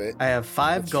 off of it. I have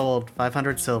 5 gold,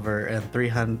 500 silver, and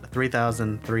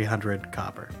 3,300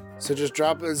 copper. So just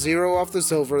drop a 0 off the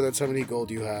silver, that's how many gold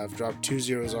you have. Drop 2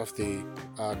 zeros off the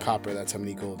copper, that's how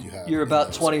many gold you have. You're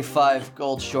about 25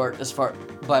 gold short as far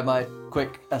by my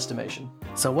quick estimation.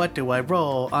 So what do I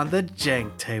roll on the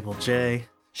jank table, Jay?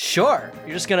 Sure.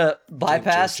 You're just going to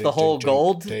bypass the whole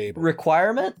gold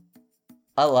requirement?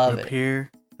 I love it.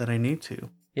 Appear that I need to.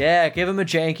 Yeah, give him a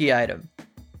janky item.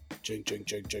 Jink.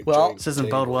 Well, This doesn't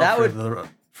bode well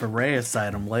for Reyes'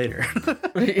 item later.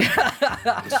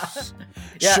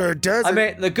 Yeah, sure does. I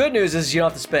mean, the good news is you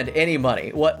don't have to spend any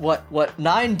money. What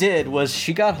Nine did was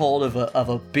she got hold of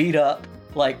a beat up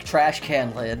like trash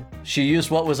can lid. She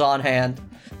used what was on hand.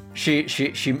 She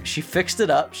fixed it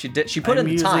up. She put in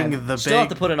the time. I'm using the Still have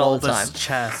big to put in all the time. bulbous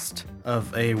chest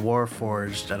of a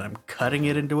Warforged, and I'm cutting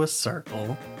it into a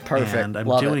circle. Perfect. And I'm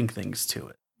Love doing things to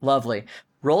it. Lovely.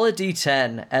 Roll a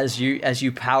d10 as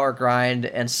you power grind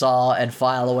and saw and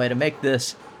file away to make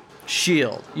this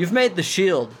shield. You've made the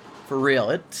shield for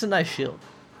real. It's a nice shield.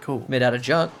 Cool. Made out of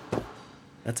junk.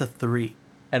 That's a 3.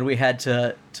 And we had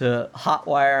to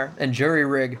hotwire and jury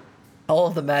rig all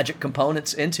of the magic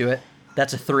components into it.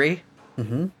 That's a 3.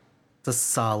 Mm-hmm. It's a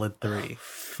solid 3.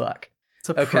 Fuck. It's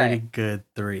a pretty good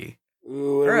 3.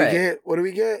 Ooh, what do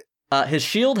we get? His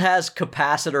shield has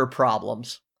capacitor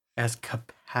problems. As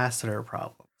capacitor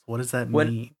problems. What does that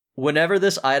mean? Whenever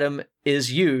this item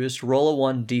is used, roll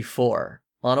a 1d4.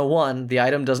 On a 1, the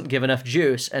item doesn't give enough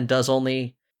juice and does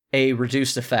only a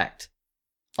reduced effect.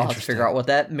 I'll have to figure out what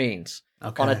that means.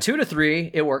 Okay. On a 2 to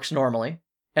 3, it works normally.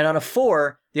 And on a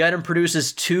 4, the item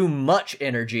produces too much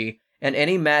energy, and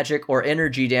any magic or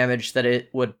energy damage that it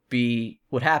would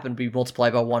happen be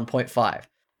multiplied by 1.5.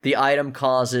 The item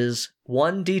causes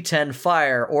 1d10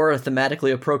 fire or a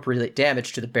thematically appropriate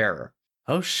damage to the bearer.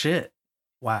 Oh shit.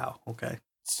 Wow. Okay.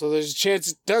 So there's a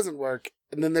chance it doesn't work,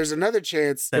 and then there's another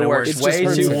chance that it works way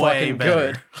too way fucking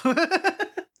better. good.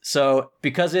 So,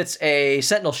 because it's a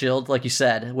Sentinel Shield, like you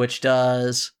said, which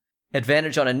does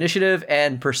advantage on initiative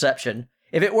and perception,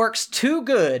 if it works too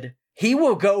good, he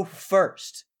will go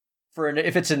first.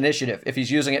 If it's initiative, if he's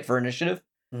using it for initiative,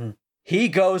 he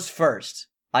goes first.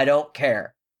 I don't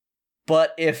care.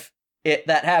 But if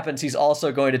that happens, he's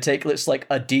also going to take like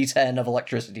a D10 of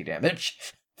electricity damage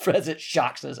as it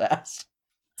shocks his ass.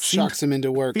 Shocks him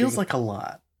into working. Feels like a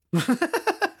lot.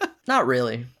 Not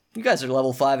really. You guys are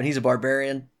level 5 and he's a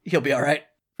barbarian. He'll be all right.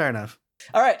 Fair enough.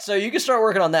 All right, so you can start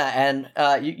working on that,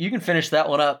 and you can finish that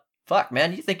one up. Fuck,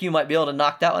 man, you think you might be able to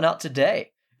knock that one out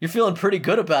today? You're feeling pretty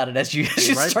good about it as you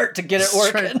start to get it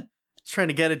working. Trying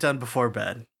to get it done before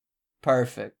bed.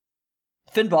 Perfect.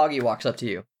 Finn Boggy walks up to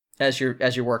you as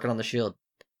you're working on the shield.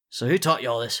 So who taught you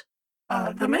all this?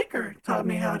 The Maker taught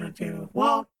me how to do.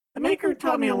 Well, the Maker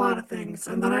taught me a lot of things,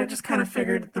 and then I just kind of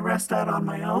figured the rest out on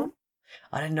my own.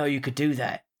 I didn't know you could do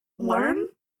that. Learn?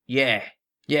 Yeah,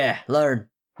 learn.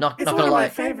 Not It's gonna one of lie. my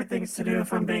favorite things to do,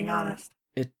 if I'm being honest.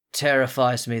 It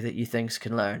terrifies me that you things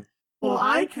can learn. Well,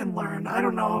 I can learn. I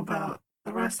don't know about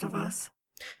the rest of us.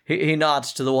 He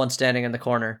nods to the one standing in the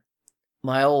corner.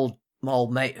 My old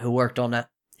mate who worked on that.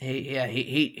 We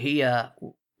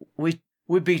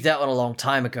beat that one a long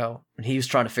time ago, and he was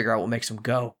trying to figure out what makes him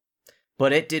go.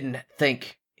 But it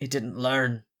didn't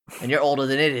learn, and you're older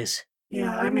than it is.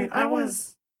 Yeah, I mean, I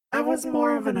was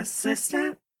more of an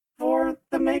assistant for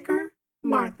the Maker,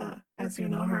 Martha, as you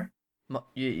know her.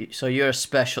 So you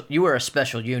were a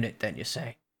special unit, then, you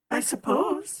say? I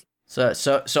suppose. So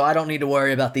I don't need to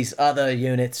worry about these other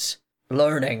units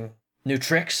learning new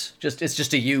tricks. It's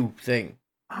just a you thing.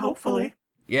 Hopefully.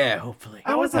 Yeah, hopefully.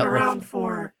 I wasn't around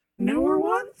for newer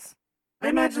ones. I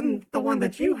imagine the one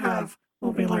that you have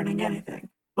won't be learning anything,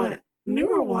 but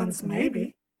newer ones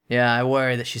maybe. Yeah, I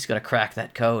worry that she's gonna crack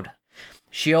that code.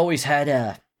 She always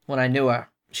had when I knew her,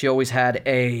 she always had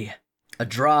a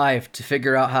drive to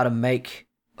figure out how to make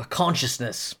a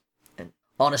consciousness. And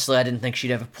honestly, I didn't think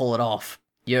she'd ever pull it off.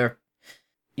 You're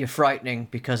frightening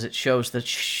because it shows that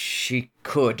she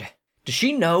could. Does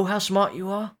she know how smart you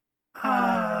are?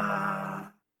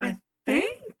 I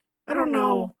think? I don't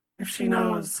know if she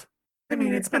knows. I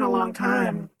mean, it's been a long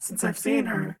time since I've seen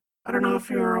her. I don't know if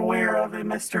you're aware of a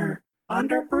Mr.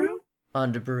 Underbrew?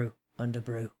 Underbrew.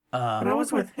 But I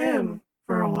was with him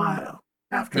for a while.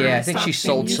 After I think she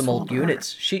sold some old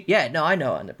units. I know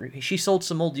Underbrew. She sold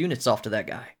some old units off to that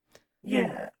guy.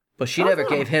 Yeah. But she never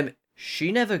gave him...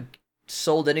 She never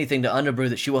sold anything to Underbrew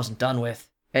that she wasn't done with.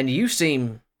 And you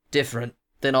seem different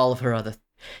than all of her other...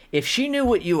 If she knew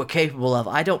what you were capable of,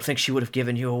 I don't think she would have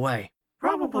given you away.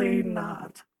 Probably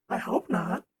not. I hope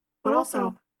not. But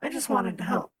also, I just wanted to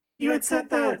help. You had said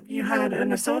that you had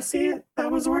an associate that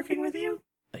was working with you?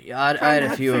 Yeah, I had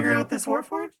a few of them. Figure out this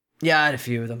Warforged? Yeah, I had a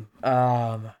few of them.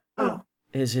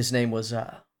 His name was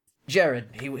Jared.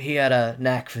 He had a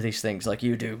knack for these things like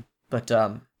you do. But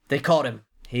they caught him.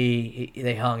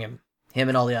 They hung him. Him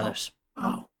and all the others.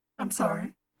 Oh, I'm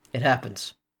sorry. It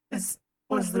happens.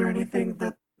 Was there anything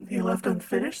that he left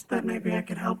unfinished that maybe I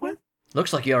could help with?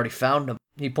 Looks like you already found them.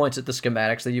 He points at the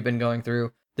schematics that you've been going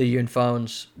through, the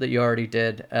Unphones that you already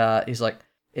did. He's like,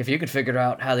 if you could figure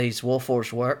out how these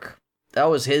Warforged work, that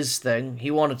was his thing.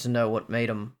 He wanted to know what made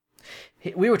them.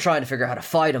 We were trying to figure out how to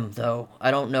fight them, though.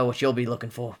 I don't know what you'll be looking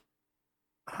for.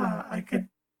 I could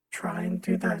try and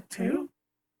do that too?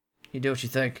 You do what you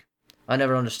think. I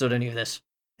never understood any of this.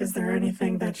 Is there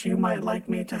anything that you might like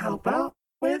me to help out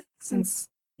with? Since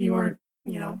you're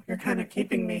kind of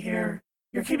keeping me here.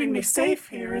 You're keeping me safe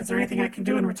here. Is there anything I can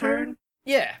do in return?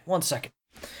 Yeah, 1 second.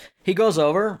 He goes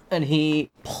over and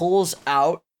he pulls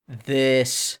out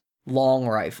this long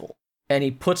rifle. And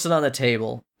he puts it on the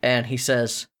table and he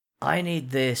says, I need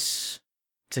this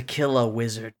to kill a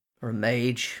wizard or a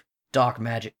mage. Dark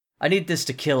magic. I need this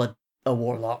to kill a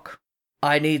warlock.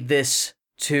 I need this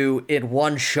to, in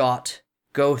one shot,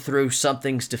 go through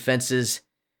something's defenses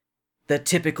that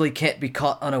typically can't be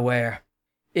caught unaware.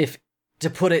 To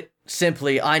put it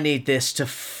simply, I need this to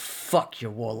fuck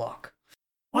your warlock.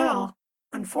 Well,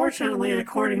 unfortunately,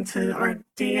 according to our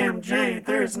DMJ,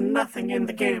 there is nothing in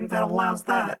the game that allows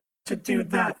that to do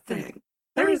that thing.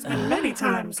 There has been many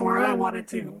times where I wanted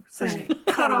to, say,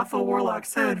 cut off a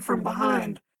warlock's head from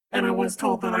behind, and I was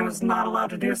told that I was not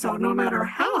allowed to do so no matter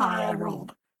how high I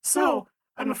rolled. So,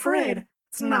 I'm afraid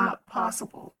it's not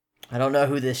possible. I don't know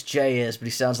who this Jay is, but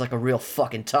he sounds like a real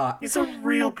fucking tot. He's a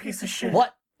real piece of shit.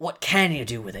 What can you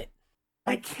do with it?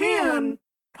 I can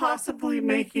possibly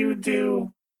make you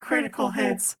do critical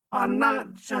hits on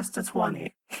not just a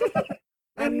 20.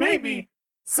 And maybe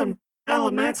some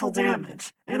elemental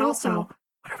damage. And also,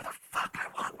 whatever the fuck I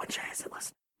want when Jay isn't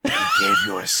listening. He gave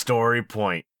you a story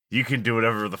point. You can do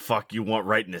whatever the fuck you want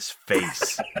right in his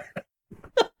face.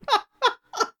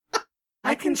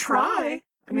 I can try.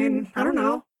 I mean, I don't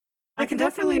know. I can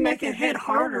definitely make it hit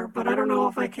harder, but I don't know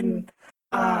if I can,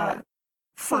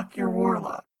 fuck your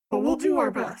warlock. But we'll do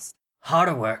our best.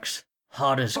 Harder works.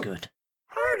 Harder's good.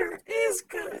 Harder is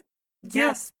good.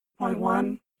 Yes, point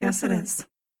one. Yes, it is.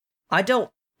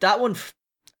 That one,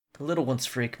 the little ones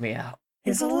freak me out.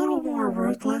 He's a little more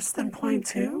ruthless than point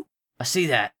two. I see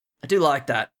that. I do like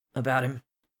that about him.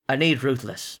 I need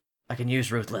ruthless. I can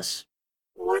use ruthless.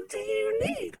 What do you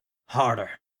need? Harder.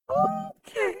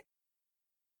 Okay.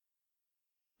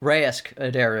 Rayesk,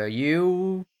 Adero,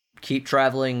 you keep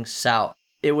traveling south.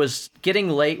 It was getting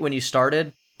late when you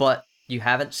started, but you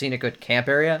haven't seen a good camp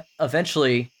area.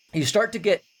 Eventually, you start to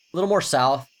get a little more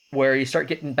south, where you start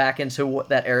getting back into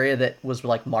that area that was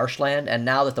like marshland, and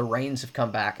now that the rains have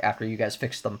come back after you guys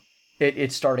fixed them,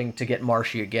 it's starting to get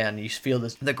marshy again. You feel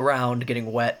the ground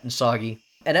getting wet and soggy.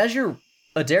 And as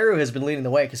Adero has been leading the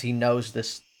way because he knows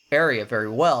this area very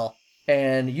well,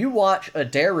 and you watch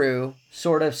Adero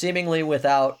sort of seemingly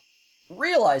without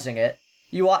realizing it,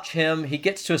 you watch him, he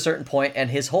gets to a certain point and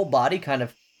his whole body kind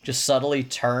of just subtly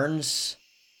turns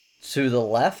to the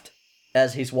left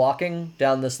as he's walking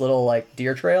down this little like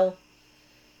deer trail,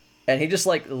 and he just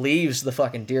like leaves the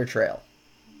fucking deer trail.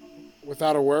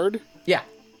 Without a word? Yeah.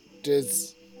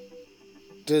 Does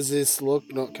this look...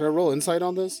 No, can I roll insight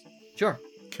on this? Sure.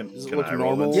 Can look I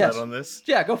roll normal? insight Yes. on this?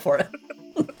 Yeah, go for it.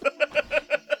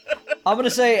 I'm gonna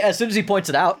say as soon as he points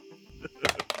it out.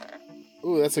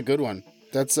 Ooh, that's a good one.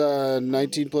 That's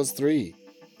 19 plus 3.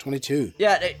 22.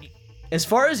 Yeah, as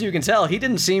far as you can tell, he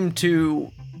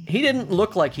didn't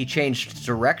look like he changed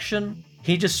direction.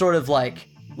 He just sort of like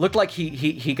looked like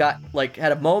he got like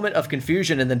had a moment of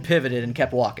confusion and then pivoted and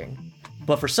kept walking.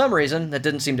 But for some reason, that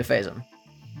didn't seem to faze him.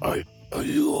 Are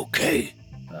you okay?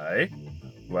 Aye.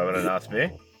 Why would I not be?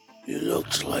 It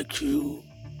looked like you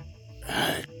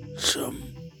had some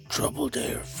trouble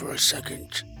there for a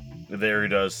second. There he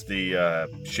does the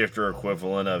shifter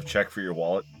equivalent of check for your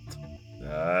wallet.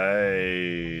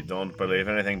 I don't believe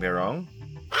anything be wrong.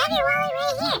 I have your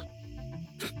wallet right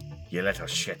here. You little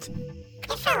shit.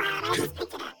 It fell out. I just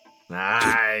picked it up.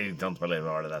 I don't believe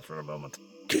all of that for a moment.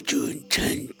 Did you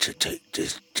intend to take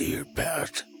this deer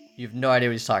path? You have no idea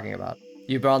what he's talking about.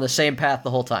 You've been on the same path the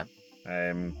whole time.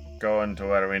 I'm going to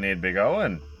where we need to be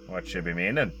going. What should be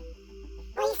meaning?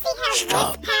 Well, you see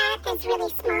how Stop. this path is really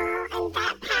small, and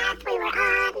that path we were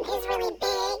on is really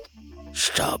big?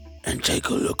 Stop and take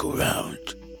a look around.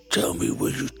 Tell me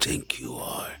where you think you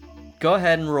are. Go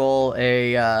ahead and roll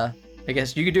a, I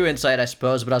guess you could do insight, I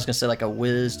suppose, but I was gonna say like a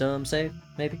wisdom save,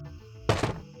 maybe?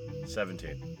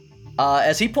 17.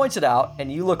 As he points it out,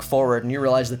 and you look forward and you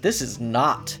realize that this is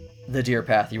not the deer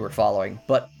path you were following,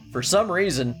 but for some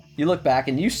reason, you look back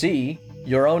and you see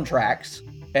your own tracks,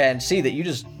 and see that you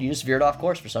just veered off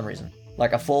course for some reason.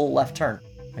 Like a full left turn.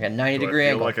 Like a 90-degree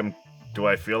angle. Do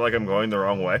I feel like I'm going the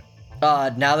wrong way? Now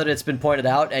that it's been pointed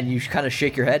out and you kind of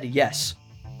shake your head, yes.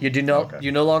 You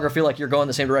no longer feel like you're going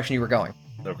the same direction you were going.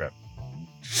 Okay.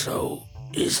 So,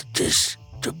 is this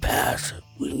the path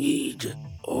we need,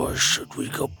 or should we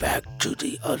go back to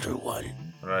the other one?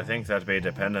 But I think that'd be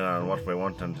dependent on what we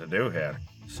want them to do here.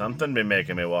 Something be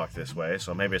making me walk this way,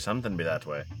 so maybe something be that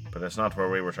way. But it's not where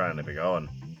we were trying to be going.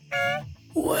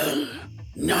 Well,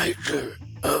 neither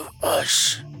of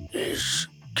us is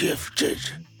gifted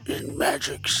in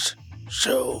magics,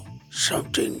 so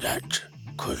something that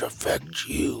could affect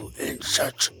you in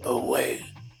such a way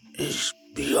is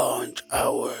beyond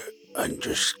our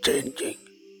understanding.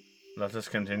 Let us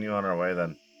continue on our way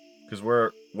then. Because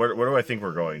where do I think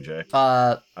we're going, Jay?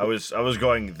 Uh, I was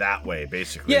going that way,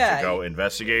 basically, Yeah. to go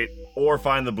investigate or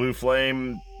find the blue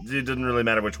flame. It didn't really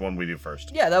matter which one we do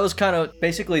first. yeah, that was kind of,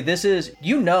 basically this is,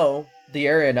 you know the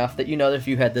area enough that you know that if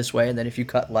you head this way and then if you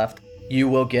cut left, you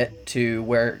will get to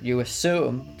where you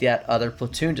assume that other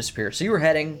platoon disappears. So you were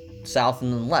heading south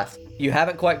and then left. You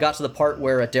haven't quite got to the part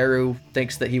where Adero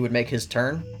thinks that he would make his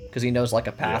turn, because he knows like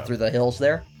a path Yeah. through the hills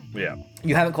there. Yeah.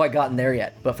 You haven't quite gotten there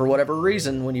yet, but for whatever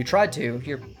reason, when you tried to,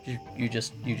 you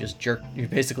just jerk. You're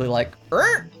basically like,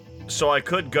 "Er!" So I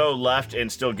could go left and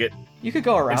still get... You could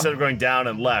go around. Instead of going down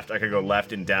and left, I could go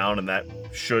left and down, and that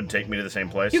should take me to the same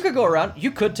place. You could go around. You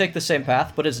could take the same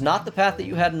path, but it's not the path that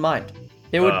you had in mind.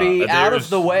 It would be out of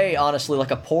the way, honestly,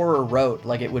 like a poorer road.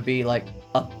 Like it would be like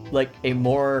a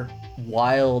more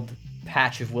wild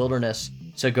patch of wilderness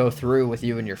to go through with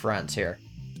you and your friends here.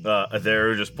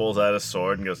 Adero just pulls out his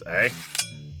sword and goes, "Hey,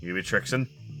 you be tricksin'?"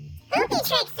 Who be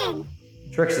Trixon?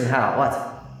 Trixon how?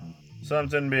 What?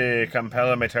 Something be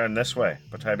compelling me turn this way,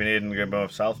 but I be needing to go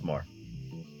south more.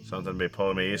 Something be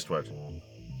pulling me eastward.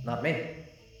 Not me.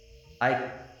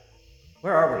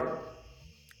 Where are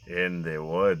we? In the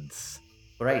woods.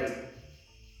 Great.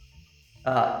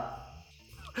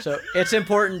 So it's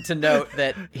important to note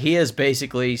that he has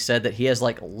basically said that he has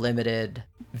like limited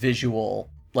visual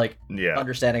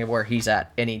understanding of where he's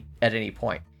at any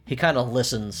point. He kind of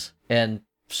listens and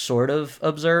sort of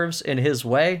observes in his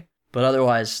way, but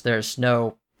otherwise there's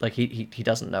no he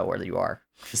doesn't know where you are.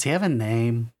 Does he have a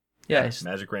name? Yeah, he's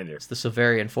Magic reindeer. the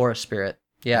Severian forest spirit.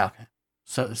 Yeah.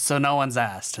 Okay. So no one's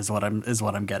asked is what I'm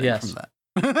getting from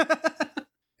that.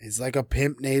 He's like a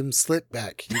pimp named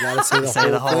Slipback. You gotta say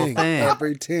Say the whole thing.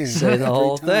 Every time. Say the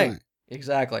whole Every thing. time.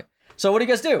 Exactly. So what do you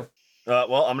guys do?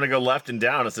 Well, I'm gonna go left and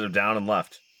down instead of down and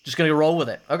left. Just gonna roll with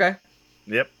it. Okay.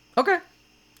 Yep. Okay.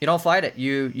 You don't fight it.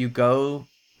 You go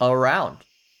around.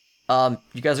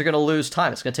 You guys are gonna lose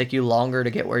time. It's gonna take you longer to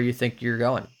get where you think you're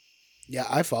going. Yeah,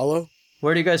 I follow.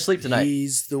 Where do you guys sleep tonight?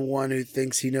 He's the one who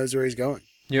thinks he knows where he's going.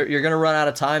 You're gonna run out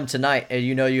of time tonight, and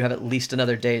you know you have at least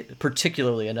another day,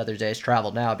 particularly another day's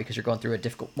travel now because you're going through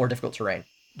more difficult terrain.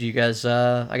 Do you guys,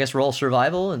 I guess, roll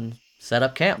survival and set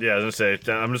up camp? Yeah, I was gonna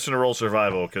say I'm just gonna roll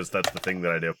survival because that's the thing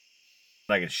that I do.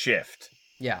 I can shift,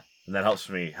 Yeah. and that helps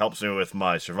me with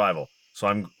my survival. So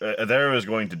I'm Adero is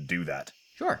going to do that.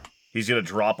 Sure. He's gonna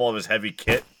drop all of his heavy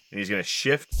kit, and he's gonna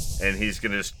shift, and he's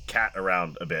gonna just cat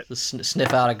around a bit. Just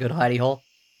sniff out a good hidey hole.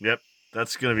 Yep,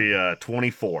 that's gonna be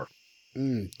 24.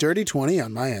 Dirty 20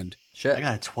 on my end. Shit. I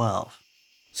got a 12.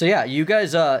 So yeah, you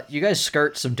guys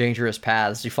skirt some dangerous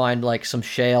paths. You find like some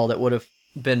shale that would have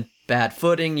been bad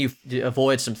footing. You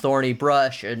avoid some thorny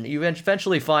brush, and you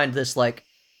eventually find this like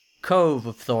cove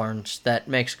of thorns that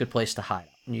makes a good place to hide.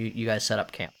 And you guys set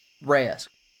up camp. Reyes,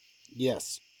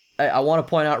 Yes. I want to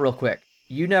point out real quick.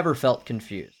 You never felt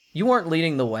confused. You weren't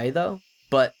leading the way though,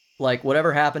 but like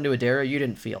whatever happened to Adara, you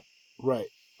didn't feel. Right.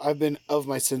 I've been of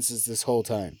my senses this whole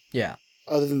time. Yeah.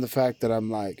 Other than the fact that I'm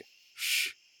like,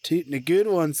 tooting a good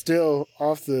one still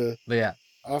off the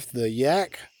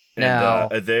yak. And Now-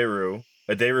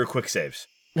 Adero quick saves.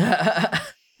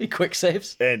 He quick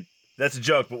saves. And that's a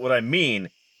joke, but what I mean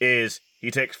is he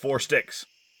takes 4 sticks.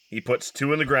 He puts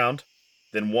 2 in the ground,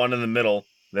 then 1 in the middle,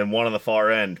 then 1 on the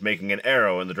far end, making an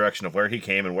arrow in the direction of where he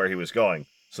came and where he was going,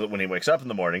 so that when he wakes up in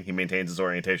the morning, he maintains his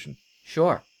orientation.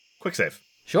 Sure. Quick save.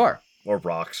 Sure. Or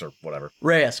rocks, or whatever.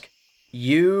 Reyes,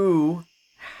 you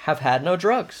have had no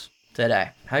drugs today.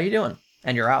 How you doing?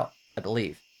 And you're out, I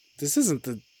believe. This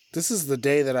is the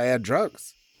day that I had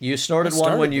drugs. You snorted I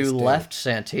one when started you this day. left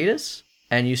Santitas,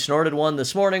 and you snorted one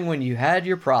this morning when you had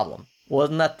your problem.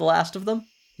 Wasn't that the last of them?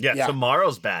 Yeah,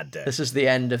 tomorrow's bad day. This is the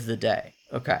end of the day.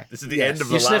 Okay. This is the end of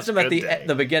the You last sniffed them at good day.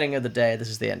 the beginning of the day. This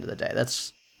is the end of the day.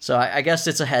 That's so. I guess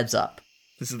it's a heads up.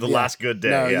 This is the last good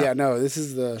day. No, this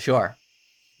is the Sure.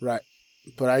 right.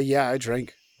 But I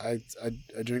drink. I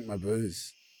drink my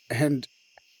booze, and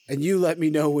you let me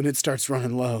know when it starts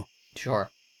running low. Sure.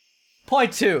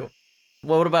 Point 2.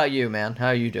 What about you, man? How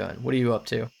are you doing? What are you up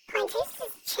to? Point 2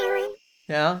 is chilling.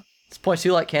 Yeah. Does point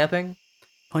 2 like camping?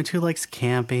 Point 2 likes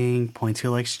camping. Point 2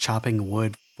 likes chopping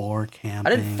wood for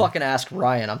camping. I didn't fucking ask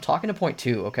Ryan. I'm talking to point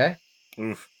 2. Okay.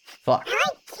 Oof. Fuck. I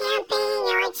like camping.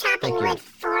 I like chopping Thank you. wood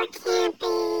for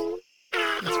camping.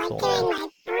 I like cool, doing man. my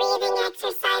breathing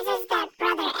exercises that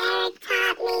Brother Eric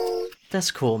taught me.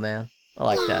 That's cool, man. I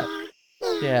like that.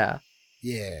 Yeah.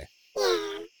 Yeah.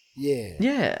 Yeah. Yeah.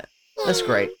 Yeah. That's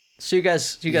great. So you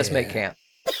guys make camp.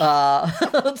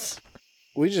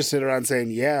 We just sit around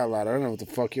saying yeah a lot. I don't know what the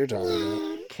fuck you're talking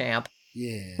about. Camp.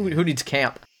 Yeah. Who needs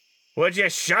camp? Would you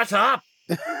shut up?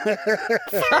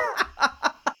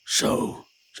 So,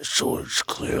 the sword's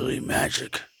clearly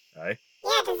magic. Aye.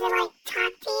 Yeah, does it, like,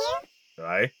 talk to you?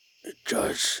 Aye. It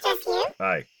does. Just you?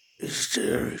 Aye. Is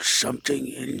there something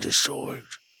in the sword?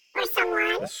 Or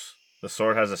someone? The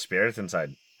sword has a spirit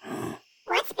inside.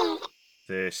 What spirit?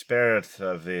 The spirit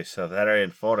of the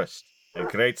Silverian forest. A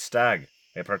great stag.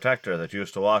 A protector that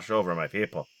used to watch over my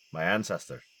people. My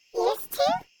ancestors. Used to?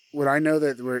 Would I know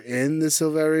that we're in the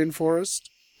Silverian forest?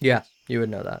 Yeah, you would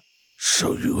know that.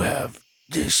 So you have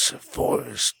this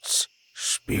forest's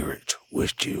spirit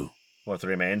with you. What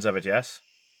remains of it, yes?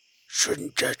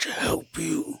 Shouldn't that help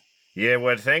you? You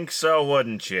would think so,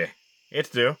 wouldn't you?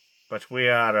 It do. But we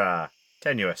are,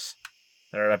 tenuous.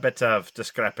 There are a bit of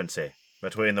discrepancy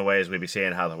between the ways we be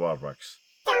seeing how the world works.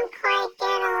 Don't quite get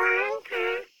along,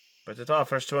 huh? But it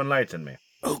offers to enlighten me.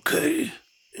 Okay,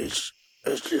 it's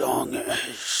as long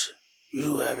as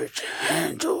you have it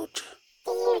handled.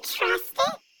 Do you trust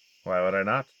it? Why would I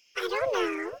not? I don't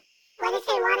know. What if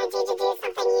it wanted you to do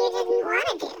something you didn't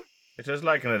want to do? It is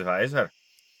like an advisor.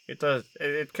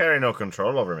 It carry no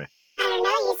control over me. I don't know,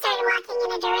 you started walking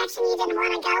in a direction you didn't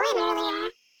want to go in earlier.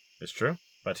 It's true.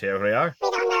 But here we are. We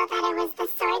don't know that it was the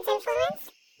sword's influence.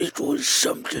 It was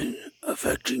something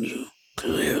affecting you,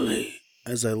 clearly.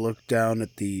 As I look down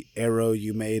at the arrow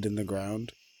you made in the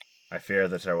ground. I fear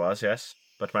that there was, yes.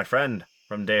 But my friend,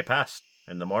 from day past,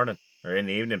 in the morning, or in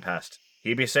the evening past,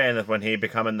 he be saying that when he be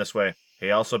coming this way,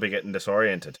 he also be getting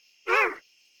disoriented. Oh,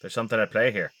 There's something at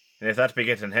play here. And if that be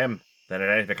getting him, then it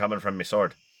ain't be coming from me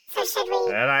sword. so should we?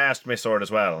 And I asked my sword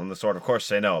as well, and the sword of course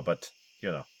say no, but,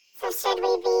 you know. So should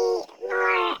we be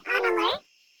more on alert?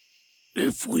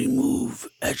 If we move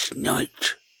at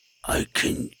night, I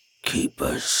can keep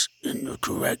us in the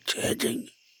correct heading.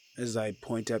 As I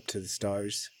point up to the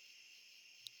stars.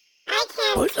 I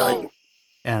can't But see. I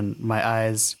And my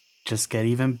eyes just get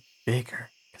even bigger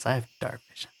because I have dark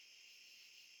vision.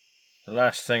 The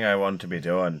last thing I want to be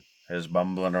doing is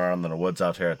bumbling around in the woods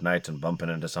out here at night and bumping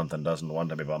into something doesn't want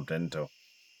to be bumped into.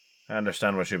 I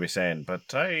understand what you be saying, but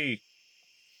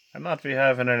I'm not be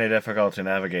having any difficulty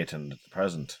navigating at the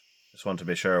present. Just want to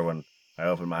be sure when I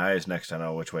open my eyes next I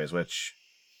know which way is which.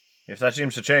 If that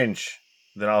seems to change,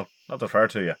 then I'll defer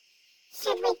to you.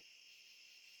 Should we?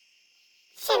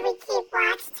 Should we keep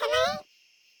watch tonight?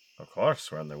 Of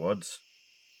course, we're in the woods.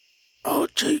 I'll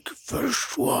take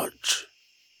first watch.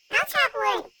 I'll chop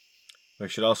wood. We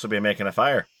should also be making a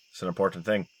fire. It's an important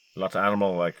thing. Lots of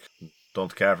animal,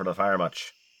 don't care for the fire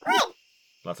much. Wood.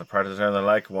 Lots of predator and the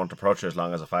like won't approach you as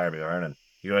long as the fire be burning.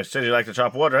 You said you like to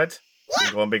chop wood, right? Yeah.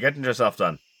 You go and be getting yourself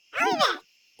done. I'll do that.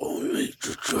 Only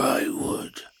the dry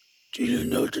wood. Do you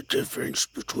know the difference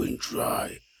between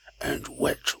dry and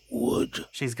wet wood?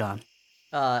 She's gone.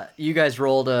 You guys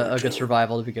rolled a good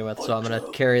survival to begin with, so I'm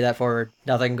gonna carry that forward.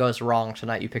 Nothing goes wrong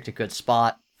tonight. You picked a good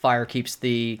spot. Fire keeps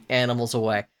the animals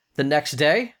away. The next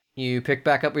day, you pick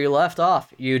back up where you left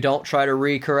off. You don't try to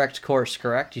recorrect course,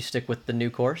 correct? You stick with the new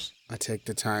course? I take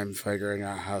the time figuring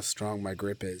out how strong my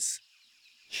grip is.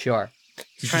 Sure.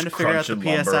 He's trying to just figure out the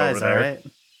crunching lumber over PSIs, there. alright?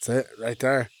 That's it, right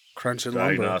there. Crunching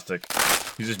lumber. Diagnostic.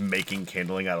 He's just making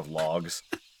kindling out of logs.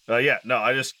 I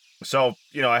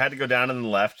had to go down and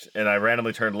then left, and I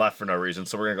randomly turned left for no reason,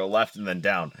 so we're going to go left and then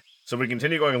down. So we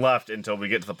continue going left until we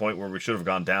get to the point where we should have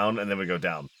gone down, and then we go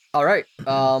down. All right.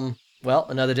 Well,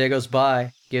 another day goes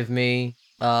by. Give me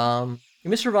a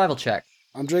survival check.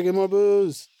 I'm drinking more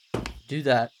booze. Do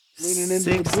that. Leaning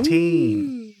into the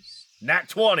 16. booze. Nat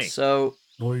 20! So,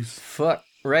 Boys. fuck.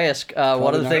 Reyes,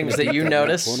 one of the not things gonna that you get that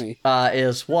notice 20.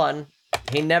 is, one,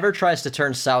 he never tries to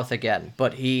turn south again,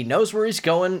 but he knows where he's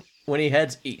going when he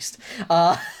heads east.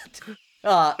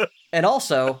 And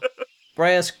also,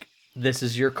 Reyes, this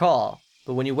is your call,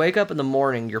 but when you wake up in the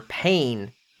morning, your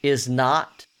pain is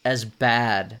not as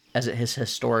bad as it has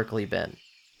historically been.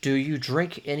 Do you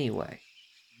drink anyway?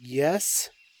 Yes,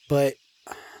 but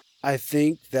I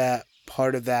think that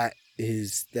part of that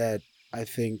is that I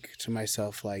think to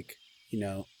myself, like, you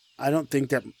know, I don't think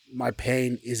that my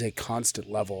pain is a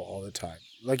constant level all the time.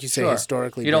 Like you say, Sure.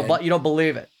 historically, You don't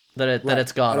believe it that Right.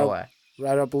 it's gone I don't- away.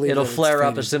 I don't believe It'll that it's flare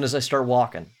up faded. as soon as I start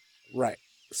walking. Right.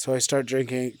 So I start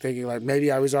drinking, thinking like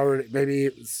maybe I was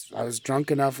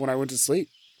drunk enough when I went to sleep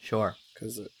Sure.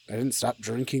 because I didn't stop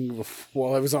drinking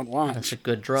while I was on watch. That's a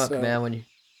good drunk, So- man. When you,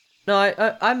 no,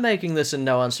 I'm making this in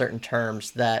no uncertain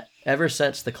terms that ever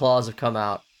since the claws have come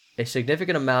out, a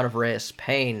significant amount of Reyes'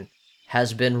 pain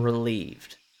has been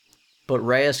relieved, but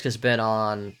Reyes has been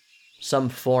on some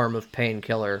form of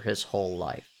painkiller his whole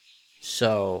life,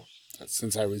 so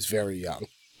Since I was very young.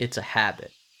 it's a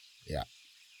habit. Yeah.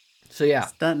 So yeah,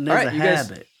 Stunting All is right, a you guys-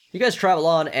 habit. you guys travel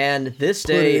on, and this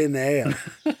Put it day, in the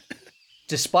air.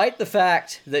 despite the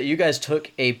fact that you guys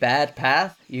took a bad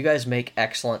path, you guys make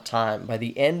excellent time. By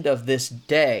the end of this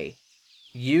day,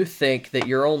 you think that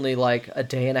you're only like a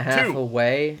day and a half 2.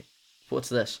 away. What's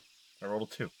this? I rolled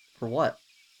a 2 For what?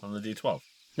 on the D12.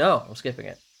 No, I'm skipping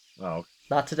it. Oh,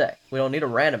 Not today. We don't need a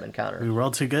random encounter. We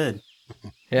rolled too good.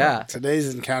 Yeah.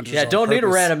 Today's encounter. Yeah, don't need a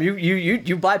random.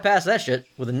 You bypass that shit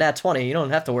with a nat 20. You don't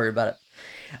have to worry about it.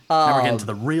 Now we're getting to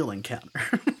the real encounter.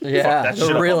 Yeah, that shit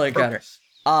the up real on encounter.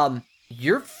 purpose.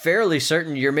 You're fairly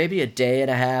certain you're maybe a day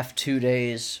and a half, 2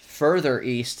 days further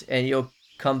east, and you'll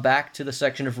come back to the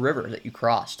section of river that you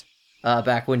crossed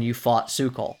back when you fought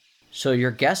Sukol. So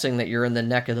you're guessing that you're in the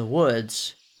neck of the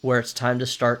woods where it's time to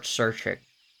start searching.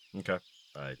 Okay.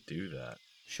 I do that.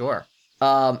 Sure.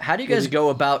 How do you guys go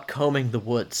about combing the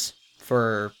woods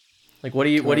for, like, what are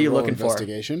you looking for?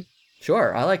 Investigation.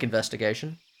 Sure, I like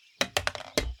investigation.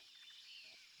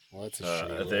 Well, that's a shitty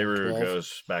roll. Theyru 12.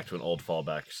 goes back to an old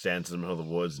fallback, stands in the middle of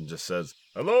the woods, and just says,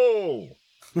 "Hello!"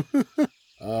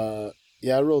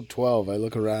 Yeah, I rolled 12. I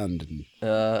look around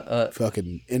and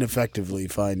fucking ineffectively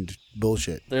find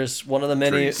bullshit. There's one of the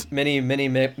many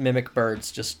Trees. mimic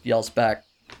birds just yells back,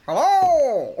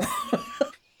 Hello!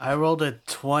 I rolled a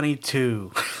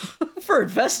 22. For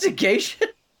investigation?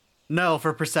 No,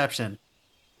 for perception.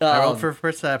 I rolled for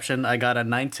perception. I got a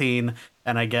 19,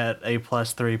 and I get a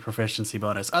 +3 proficiency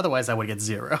bonus. Otherwise, I would get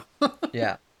 0.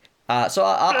 Yeah. So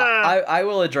I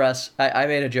will address. I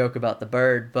made a joke about the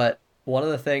bird, but one of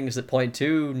the things that Point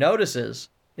 2 notices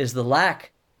is the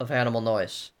lack of animal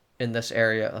noise in this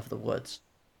area of the woods.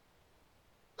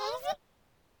 Is it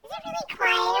really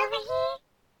quiet over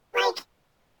here? Like,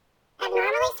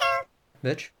 abnormally so?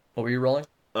 Mitch, what were you rolling?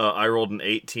 I rolled an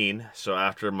 18, so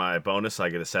after my bonus, I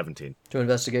get a 17. To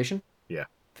investigation? Yeah.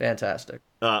 Fantastic.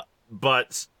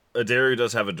 But Adaru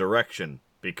does have a direction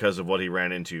because of what he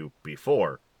ran into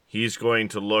before. He's going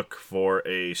to look for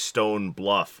a stone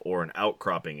bluff or an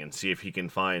outcropping and see if he can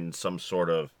find some sort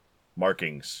of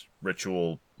markings,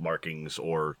 ritual markings,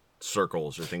 or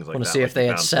circles or things like that. Want to see if they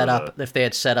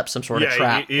had set up some sort of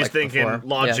trap. He's like thinking before.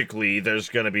 logically there's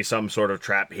going to be some sort of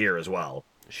trap here as well.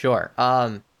 Sure.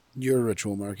 Your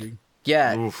ritual marking.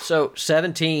 Yeah. Oof. So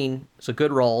 17 is a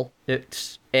good roll.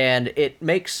 It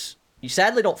makes you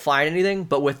sadly don't find anything,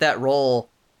 but with that roll,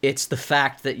 it's the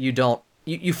fact that you don't.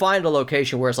 You find a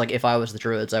location where it's like, if I was the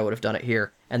druids, I would have done it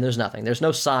here, and there's nothing. There's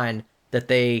no sign that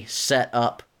they set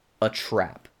up a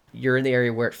trap. You're in the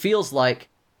area where it feels like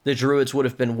the druids would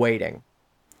have been waiting.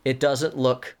 It doesn't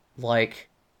look like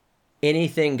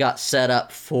anything got set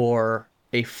up for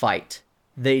a fight.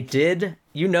 They did,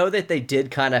 that they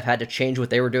did kind of had to change what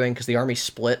they were doing because the army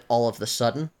split all of the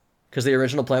sudden. Because the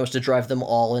original plan was to drive them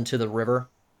all into the river,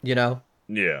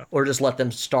 Yeah. or just let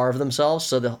them starve themselves.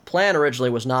 So the plan originally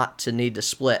was not to need to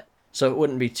split. So it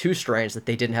wouldn't be too strange that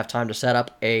they didn't have time to set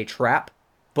up a trap.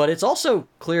 But it's also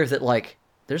clear that,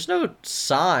 there's no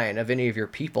sign of any of your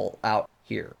people out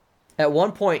here. At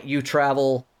one point, you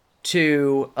travel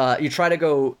to, you try to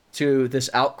go to this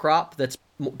outcrop that's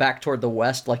back toward the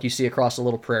west, like you see across a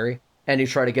little prairie, and you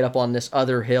try to get up on this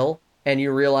other hill, and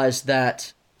you realize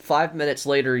that 5 minutes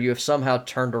later, you have somehow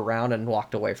turned around and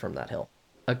walked away from that hill.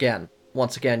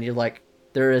 Once again, you're like,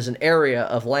 there is an area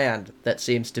of land that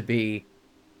seems to be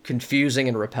confusing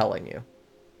and repelling you.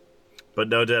 But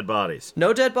no dead bodies.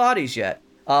 No dead bodies yet.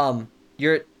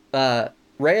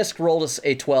 Reyes rolled us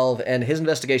a 12, and his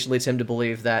investigation leads him to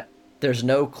believe that there's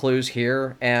no clues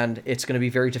here, and it's going to be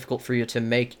very difficult for you to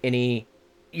make any...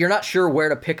 You're not sure where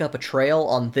to pick up a trail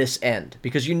on this end,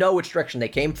 because you know which direction they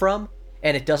came from,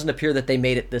 and it doesn't appear that they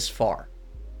made it this far.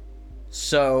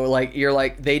 So,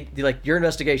 your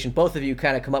investigation, both of you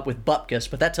kind of come up with bupkis,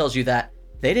 but that tells you that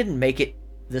they didn't make it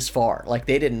this far.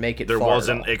 They didn't make it There far. There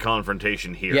wasn't a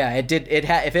confrontation here. Yeah, it did.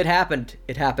 If it happened,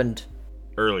 it happened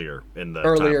earlier in the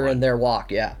timeline. In their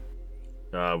walk. Yeah.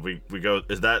 We go.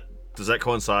 Does that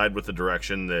coincide with the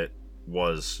direction that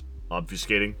was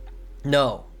obfuscating?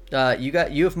 No.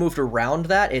 You have moved around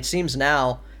that. It seems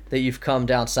now that you've come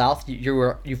down south,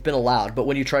 you've been allowed, but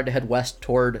when you tried to head west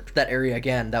toward that area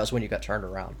again, that was when you got turned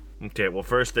around. Okay, well,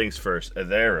 first things first,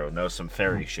 Adaru knows some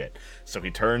fairy shit, so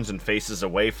he turns and faces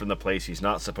away from the place he's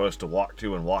not supposed to walk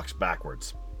to and walks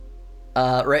backwards.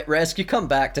 Resk, you come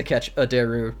back to catch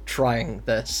Adaru trying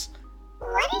this.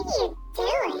 What are you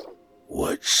doing?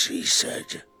 What she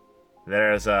said.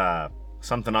 There's,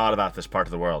 something odd about this part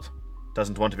of the world.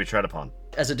 Doesn't want to be tread upon.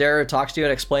 As Adaru talks to you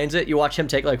and explains it, you watch him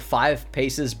take 5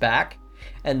 paces back,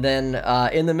 and then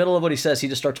in the middle of what he says, he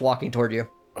just starts walking toward you.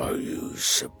 Are you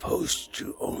supposed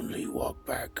to only walk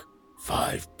back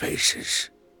 5 paces?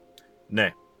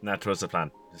 Nay, that was the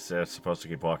plan. It's supposed to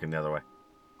keep walking the other way.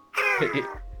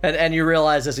 And you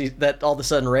realize that all of a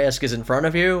sudden Reyes is in front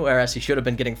of you, whereas he should have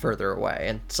been getting further away,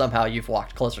 and somehow you've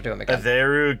walked closer to him again.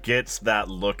 Adaru gets that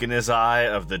look in his eye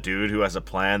of the dude who has a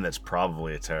plan that's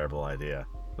probably a terrible idea.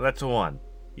 That's one.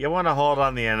 You want to hold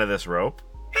on the end of this rope?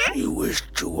 You wish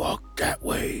to walk that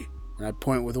way? And I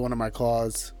point with one of my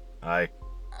claws. I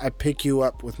pick you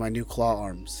up with my new claw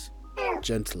arms.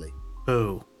 Gently.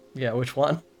 Who? Yeah, which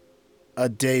one?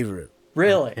 Adaru.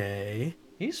 Really? Okay.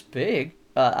 He's big.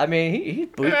 I'm only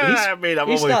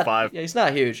 5. Yeah, he's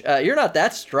not huge. You're not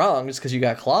that strong just because you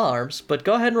got claw arms, but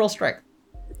go ahead and roll strength.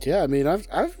 Yeah,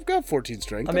 I've got 14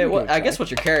 strength. I guess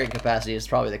what your carrying capacity is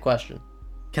probably the question.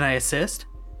 Can I assist?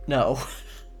 No.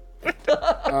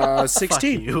 16. Fuck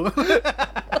you.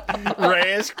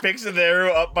 Reyes picks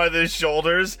Adaru up by the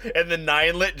shoulders, and the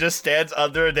Ninelit just stands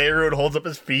under Adaru and holds up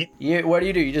his feet. What do?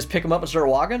 You just pick him up and start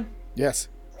walking? Yes.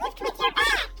 Lift with your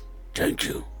back. Thank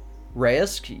you.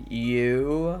 Reyes,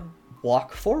 you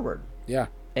walk forward. Yeah.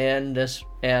 And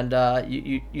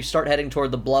you start heading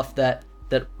toward the bluff that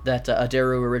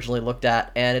Adaru originally looked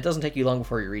at, and it doesn't take you long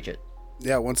before you reach it.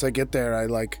 Yeah, once I get there, I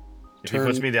If he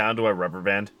puts me down, do I rubber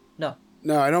band? No.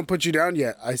 No, I don't put you down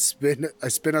yet. I spin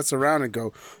us around and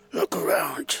go, Look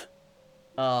around.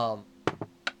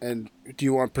 and do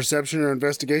you want perception or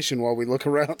investigation while we look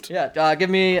around? Yeah, give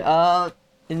me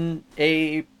in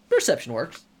a perception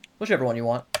works. Whichever one you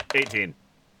want. 18.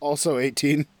 Also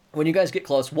 18. When you guys get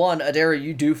close, one, Adara,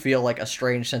 you do feel like a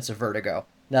strange sense of vertigo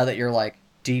now that you're like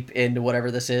deep into whatever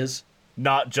this is.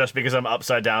 Not just because I'm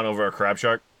upside down over a crab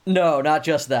shark. No, not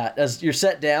just that. As you're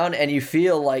set down and you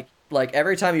feel like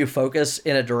every time you focus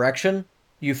in a direction,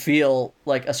 you feel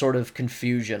like a sort of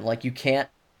confusion. Like you can't,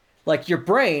 like your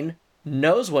brain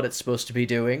knows what it's supposed to be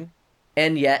doing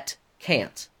and yet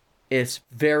can't. It's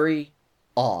very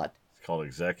odd. It's called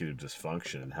executive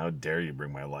dysfunction, and how dare you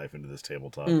bring my life into this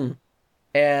tabletop?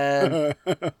 And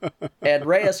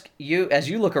Reyes, as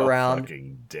you look around,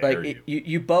 fucking dare like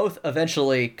you both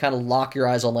eventually kind of lock your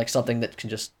eyes on like something that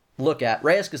can just look at.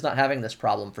 Reyes is not having this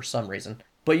problem for some reason,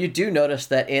 but you do notice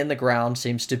that in the ground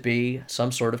seems to be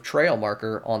some sort of trail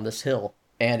marker on this hill,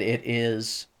 and it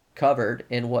is covered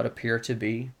in what appear to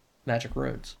be magic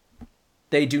runes.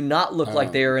 They do not look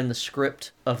like they are in the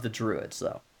script of the druids,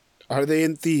 though. Are they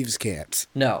in thieves' camps?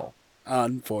 No.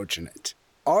 Unfortunate.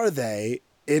 Are they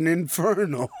in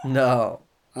Infernal? No.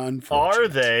 Unfortunate. Are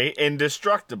they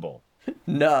indestructible?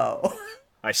 No.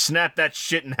 I snapped that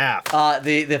shit in half.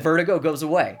 The vertigo goes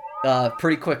away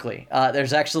pretty quickly.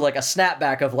 There's actually like a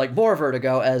snapback of like more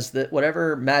vertigo as the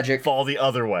whatever magic fall the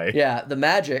other way. Yeah, the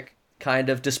magic kind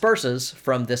of disperses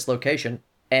from this location,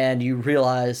 and you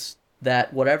realize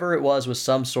that whatever it was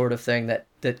some sort of thing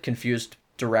that confused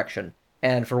direction.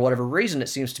 And for whatever reason, it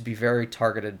seems to be very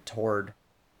targeted toward,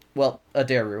 well,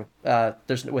 Adaru.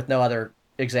 There's with no other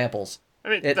examples. I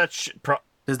mean, that's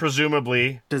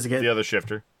presumably does it get, the other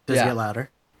shifter. Does it get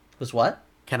louder? Was what?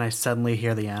 Can I suddenly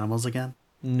hear the animals again?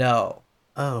 No.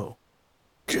 Oh.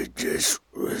 Did this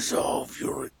resolve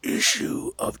your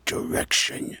issue of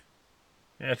direction?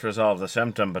 It resolved the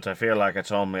symptom, but I feel like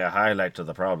it's only a highlight to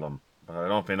the problem. But I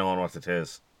don't be knowing what it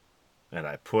is. And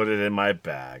I put it in my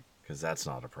bag, because that's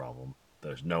not a problem.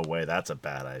 There's no way that's a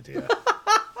bad idea.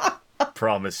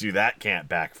 Promise you that can't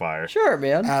backfire. Sure,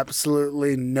 man.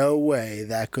 Absolutely no way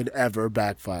that could ever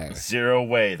backfire. Zero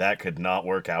way that could not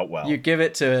work out well. You give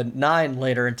it to a 9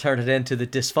 later and turn it into the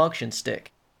dysfunction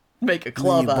stick. Make a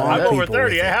club out of I'm it. over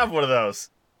 30. I have one of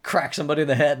those. Crack somebody in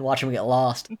the head and watch them get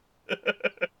lost.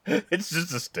 It's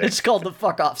just a stick. It's called the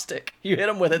fuck off stick. You hit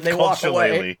them with it and they walk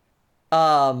away.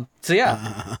 So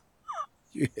yeah.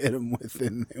 You hit them with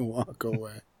it and they walk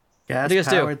away.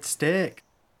 Gas-powered stick.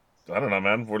 I don't know,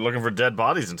 man. We're looking for dead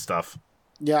bodies and stuff.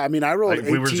 Yeah, I mean, I rolled 18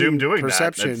 we resumed doing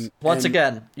perception. that. Once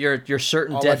again, you're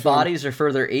certain dead bodies are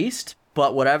further east,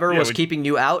 but whatever was keeping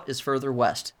you out is further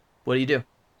west. What do you do?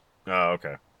 Oh,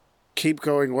 okay. Keep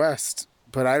going west,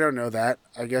 but I don't know that.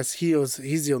 I guess he's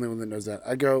the only one that knows that.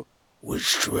 I go,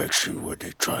 which direction were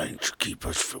they trying to keep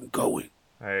us from going?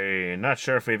 I'm not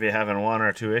sure if we be having one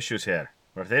or two issues here.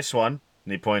 Or this one,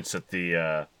 and he points at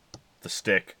the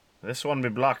stick. This one be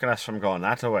blocking us from going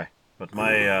that way. But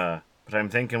but I'm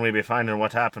thinking we be finding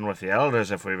what happened with the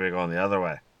elders if we be going the other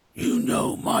way. You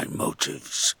know my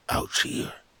motives out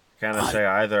here. Can't say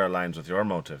either aligns with your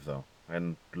motive, though.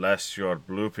 Unless your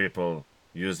blue people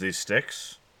use these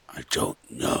sticks? I don't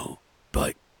know,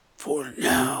 but for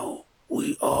now,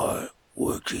 we are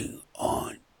working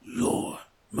on your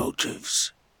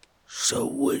motives. So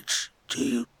which do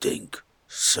you think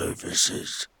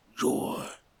services your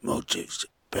motives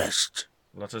best?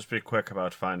 Let us be quick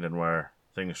about finding where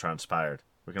things transpired.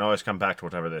 We can always come back to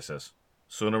whatever this is.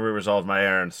 Sooner we resolve my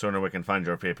errand, sooner we can find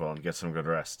your people and get some good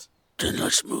rest. Then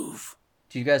let's move.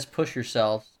 Do you guys push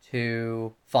yourselves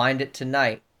to find it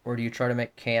tonight, or do you try to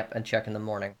make camp and check in the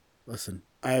morning? Listen,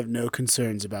 I have no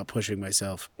concerns about pushing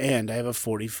myself, and I have a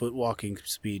 40-foot walking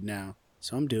speed now,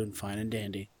 so I'm doing fine and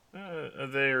dandy.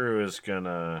 Adaru is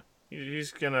gonna...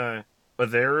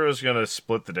 Adaru is gonna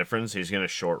split the difference. He's gonna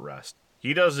short rest.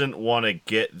 He doesn't want to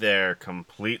get there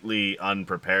completely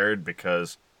unprepared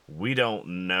because we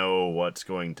don't know what's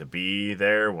going to be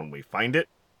there when we find it.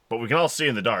 But we can all see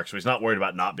in the dark, so he's not worried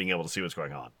about not being able to see what's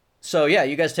going on. So yeah,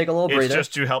 you guys take a little breather. It's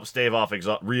just to help stave off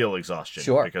real exhaustion.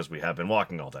 Sure. Because we have been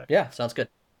walking all day. Yeah, sounds good.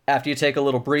 After you take a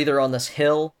little breather on this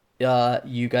hill,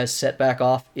 you guys set back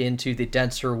off into the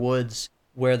denser woods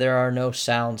where there are no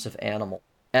sounds of animal.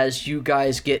 As you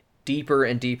guys get deeper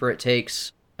and deeper, it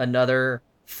takes another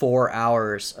 4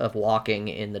 hours of walking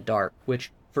in the dark,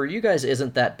 which for you guys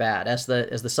isn't that bad. As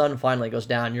the sun finally goes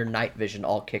down, your night vision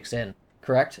all kicks in.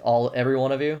 Correct? Every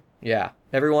one of you? Yeah.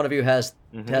 Every one of you has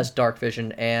dark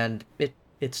vision, and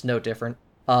it's no different.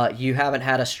 You haven't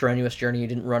had a strenuous journey. You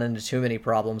didn't run into too many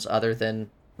problems other than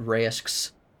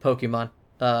Reyesk's Pokemon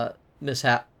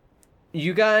mishap.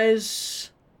 you guys...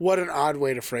 What an odd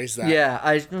way to phrase that. Yeah,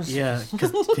 Yeah,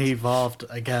 because he evolved,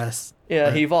 I guess.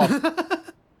 Yeah, he evolved.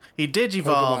 He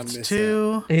digivolved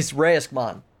to... He's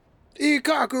Reyesmon.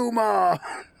 Ikakuma!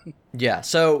 Yeah,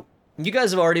 so you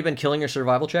guys have already been killing your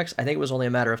survival checks. I think it was only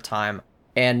a matter of time.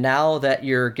 And now that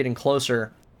you're getting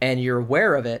closer and you're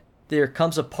aware of it, there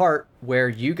comes a part where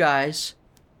you guys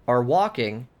are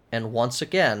walking, and once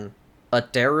again,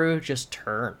 Aderu just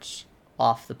turns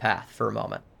off the path for a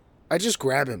moment. I just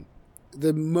grab him.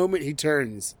 The moment he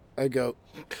turns, I go...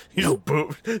 You just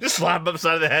boom. Just slap him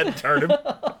upside the head and turn him.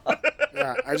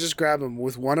 Yeah, I just grab him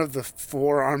with one of the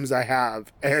 4 arms I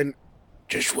have, and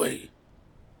Just wait.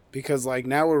 because like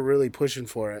now we're really pushing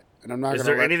for it, and I'm not. Is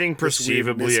gonna there let anything this weird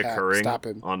perceivably mishap occurring stop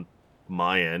him. on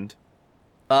my end?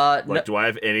 No, Do I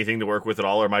have anything to work with at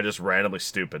all, or am I just randomly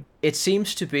stupid? it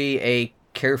seems to be a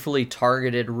carefully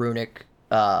targeted runic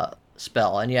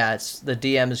spell, and yeah, it's the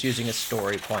DM is using a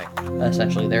story point.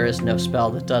 Essentially, there is no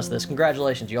spell that does this.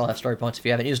 Congratulations, you all have story points if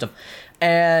you haven't used them.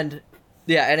 And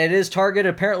yeah, and it is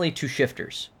targeted apparently to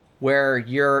shifters, where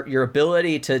your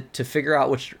ability to figure out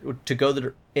which to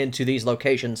go into these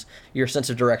locations, your sense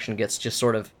of direction gets just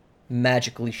sort of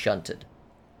magically shunted.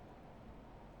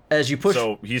 As you push,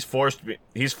 So he's forced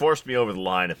me over the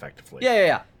line effectively.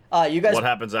 yeah. You guys. What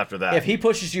happens after that? If he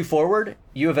pushes you forward,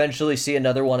 you eventually see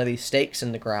another one of these stakes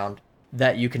in the ground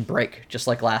that you can break, just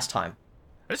like last time.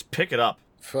 I just pick it up.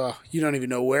 Ugh, you don't even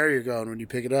know where you're going when you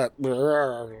pick it up. Yeah,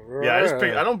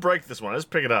 I don't break this one. I just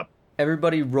pick it up.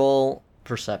 Everybody roll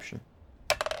perception.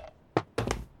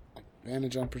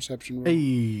 Advantage on perception roll.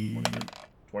 Hey.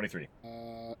 23.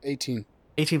 18.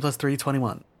 18 plus 3,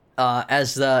 21.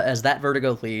 As that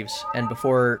vertigo leaves, and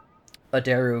before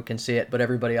Aderu can see it, but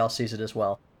everybody else sees it as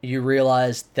well, you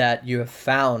realize that you have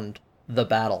found the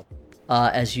battle.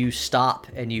 As you stop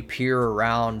and you peer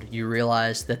around, you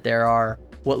realize that there are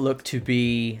what look to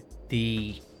be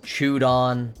the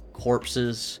chewed-on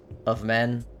corpses of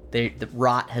men. The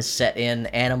rot has set in.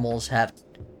 Animals have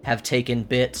taken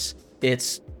bits.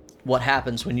 It's what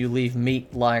happens when you leave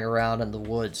meat lying around in the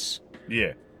woods.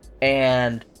 Yeah.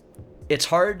 And it's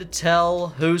hard to tell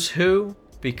who's who,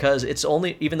 because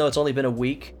even though it's only been a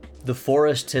week, the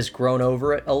forest has grown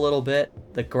over it a little bit.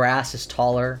 The grass is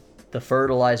taller. The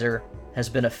fertilizer has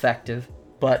been effective.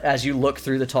 But as you look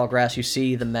through the tall grass, you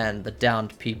see the men, the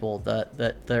downed people.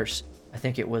 There's, I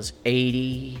think it was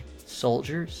 80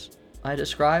 soldiers I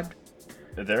described.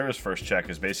 Their first check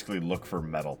is basically look for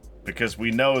metal, because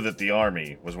we know that the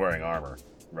army was wearing armor,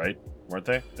 right? Weren't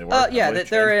they? They were. Yeah,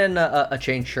 they're in a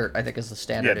chain shirt, I think is the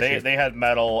standard. Yeah, they had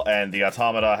metal, and the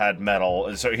automata had metal,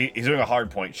 and so he's doing a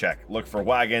hard point check. Look for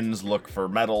wagons, look for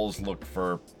metals, look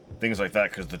for things like that,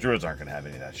 because the druids aren't going to have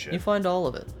any of that shit. You find all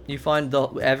of it. You find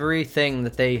everything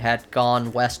that they had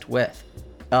gone west with.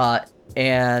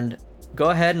 And go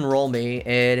ahead and roll me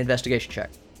an investigation check.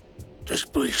 This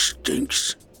place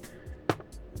stinks.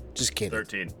 Just kidding.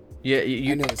 13.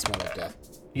 I know it smelled like death.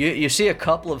 You see a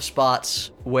couple of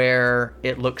spots where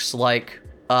it looks like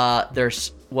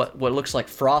there's what looks like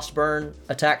frostburn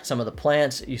attacked some of the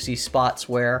plants. You see spots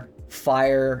where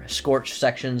fire scorched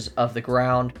sections of the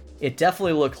ground. It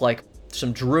definitely looked like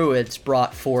some druids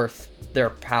brought forth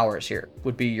their powers here,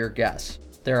 would be your guess.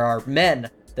 There are men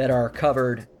that are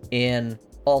covered in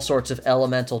all sorts of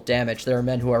elemental damage. There are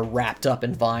men who are wrapped up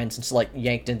in vines and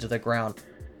yanked into the ground.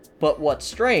 But what's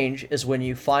strange is when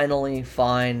you finally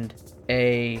find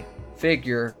a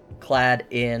figure clad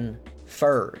in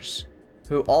furs,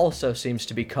 who also seems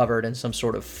to be covered in some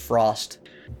sort of frost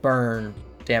burn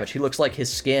damage. He looks like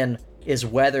his skin is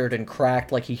weathered and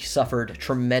cracked, like he suffered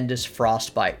tremendous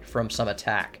frostbite from some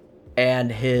attack.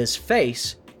 And his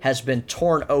face has been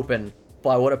torn open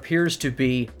by what appears to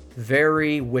be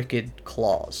very wicked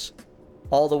claws,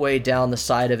 all the way down the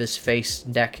side of his face,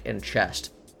 neck, and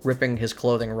chest, ripping his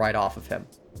clothing right off of him.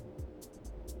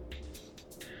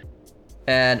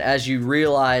 And as you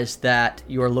realize that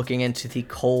you are looking into the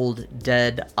cold,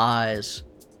 dead eyes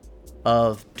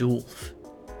of Dulf,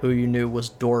 who you knew was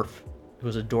Dorf, who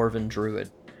was a Dwarven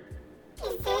druid.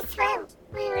 Is this what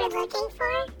we were looking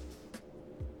for?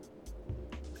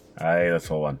 Aye, that's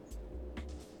the one.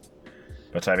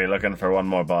 But I be looking for one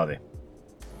more body.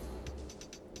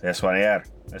 This one here.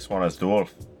 This one is Dwarf.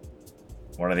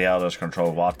 One of the elders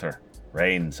control water,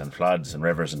 rains and floods and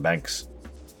rivers and banks.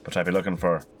 But I be looking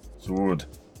for Sword.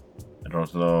 I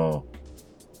don't know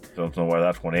where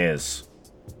that one is.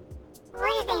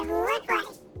 What do they look like?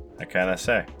 I cannot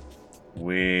say.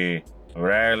 We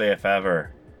rarely, if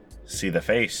ever, see the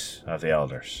face of the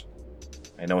elders.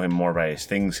 I know him more by his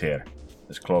things here.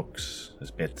 His cloaks,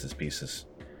 his bits, his pieces.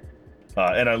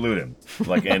 And I loot him,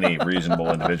 like any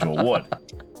reasonable individual would.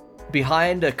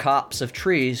 behind a copse of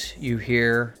trees, you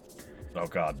hear... Oh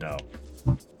god, no.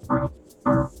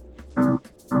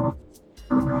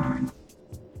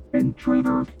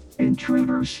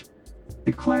 Intruders,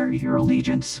 declare your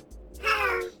allegiance.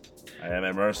 I am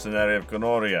a mercenary of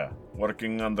Gonoria,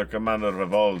 working under Commander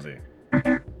Vivaldi.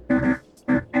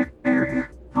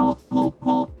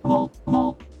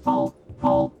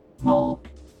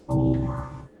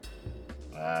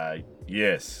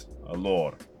 Yes, a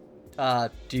lore.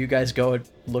 Do you guys go and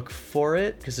look for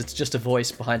it? Because it's just a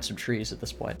voice behind some trees at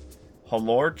this point.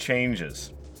 Halor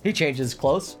changes. He changes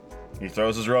clothes. He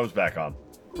throws his robes back on.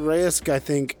 Reyes, I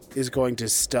think, is going to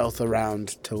stealth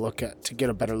around to get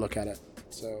a better look at it.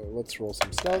 So let's roll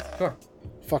some stealth. Sure.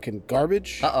 Fucking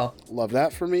garbage. Uh-oh. Love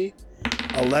that for me.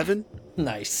 11.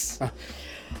 Nice.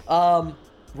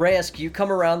 Reyes, you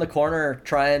come around the corner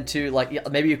trying to,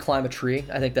 maybe you climb a tree.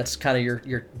 I think that's kind of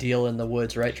your deal in the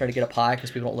woods, right? Trying to get up high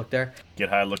because people don't look there. Get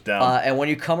high, look down. And when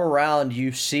you come around,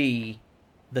 you see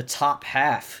the top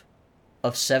half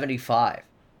of 75.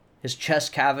 His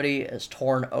chest cavity is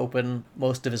torn open.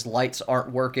 Most of his lights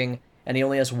aren't working. And he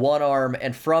only has one arm.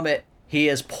 And from it, he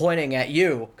is pointing at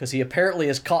you because he apparently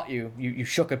has caught you. You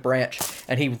shook a branch.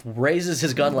 And he raises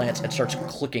his gun lance and starts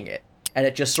clicking it. And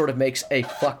it just sort of makes a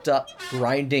fucked up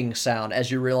grinding sound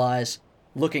as you realize,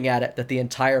 looking at it, that the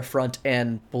entire front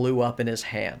end blew up in his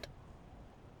hand.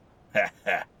 Ha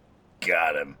ha.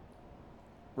 Got him.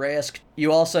 Reyes,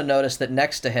 you also notice that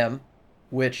next to him,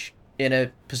 which in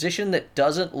a position that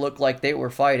doesn't look like they were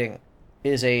fighting,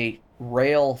 is a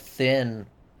rail-thin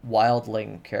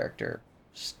wildling character,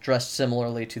 dressed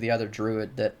similarly to the other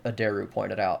druid that Adaru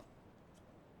pointed out.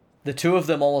 The two of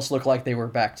them almost look like they were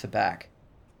back to back.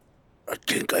 I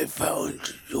think I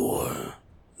found your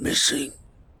missing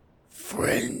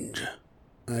friend.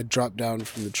 I drop down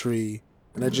from the tree,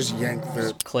 and I just yank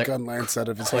the gun lance out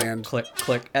of his hand. Click,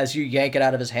 click. As you yank it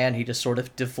out of his hand, he just sort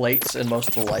of deflates, and most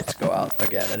of the lights go out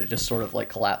again, and it just sort of,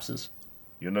 collapses.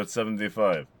 Unit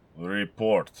 75,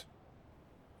 report.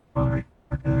 I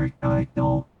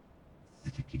don't.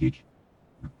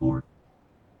 Report.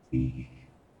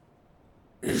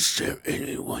 Is there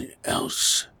anyone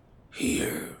else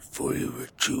here for you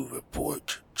to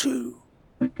report to?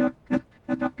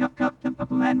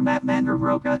 Commander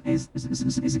Roca is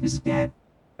dead.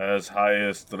 As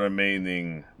highest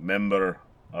remaining member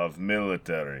of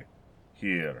military,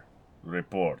 here,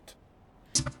 report.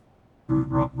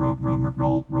 Roll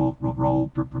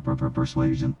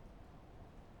persuasion.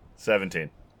 17.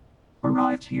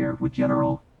 Arrived here with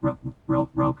General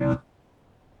Roca.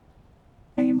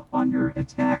 Came under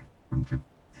attack from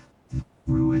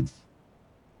druids.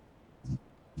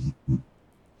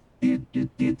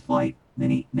 Did fight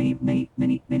many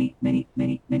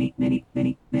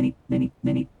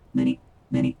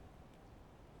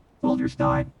soldiers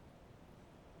died.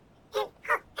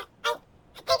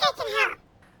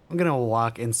 I'm gonna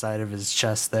walk inside of his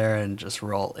chest there and just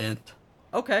roll int.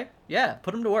 Okay, yeah,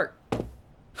 put him to work.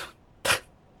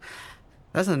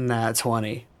 That's a nat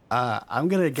 20. I'm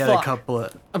gonna get a couple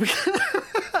of...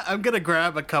 I'm gonna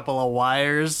grab a couple of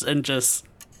wires and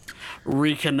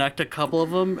reconnect a couple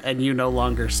of them, and you no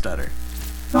longer stutter.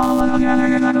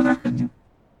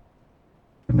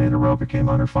 Commander Roca came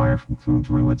under fire from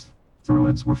druids.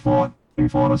 Druids were fought. They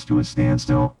fought us to a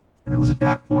standstill, and it was at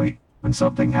that point when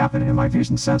something happened and my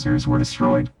vision sensors were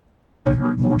destroyed. I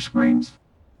heard more screams.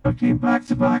 I came back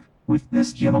to back with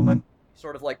this gentleman.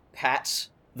 Sort of pats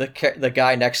the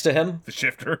guy next to him. The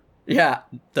shifter? Yeah,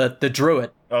 the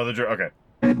druid. Oh, the druid, okay.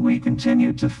 And we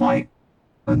continued to fight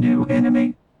a new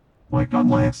enemy. My gun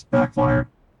lance backfired.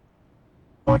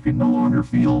 I could no longer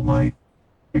feel my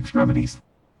extremities.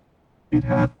 It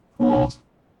had claws,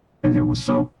 and it was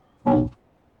so cold.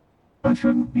 I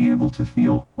shouldn't be able to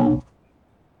feel cold.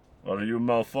 Are you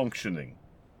malfunctioning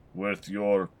with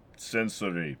your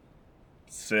sensory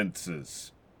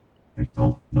senses? I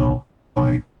don't know.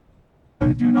 I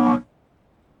do not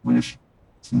wish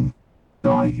to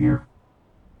die here.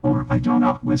 Or I do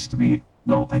not wish to be...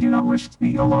 No, I do not wish to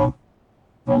be alone.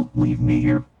 Don't leave me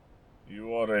here.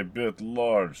 You are a bit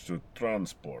large to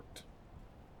transport.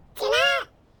 Do not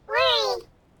worry.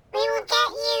 We will get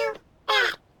you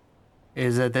back.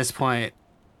 Is at this point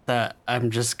that I'm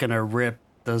just gonna rip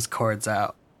those cords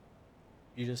out.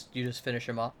 You just finish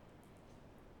him off?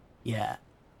 Yeah.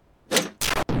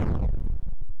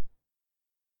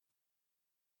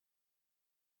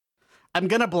 I'm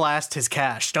gonna blast his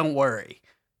cache, don't worry.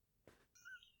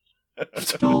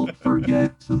 Don't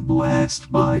forget to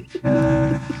blast my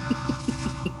cache.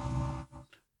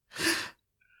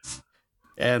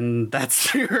 And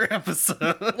that's your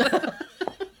episode.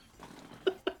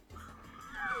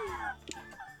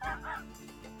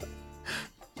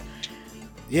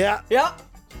 Yeah. Yep,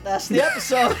 that's the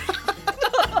episode.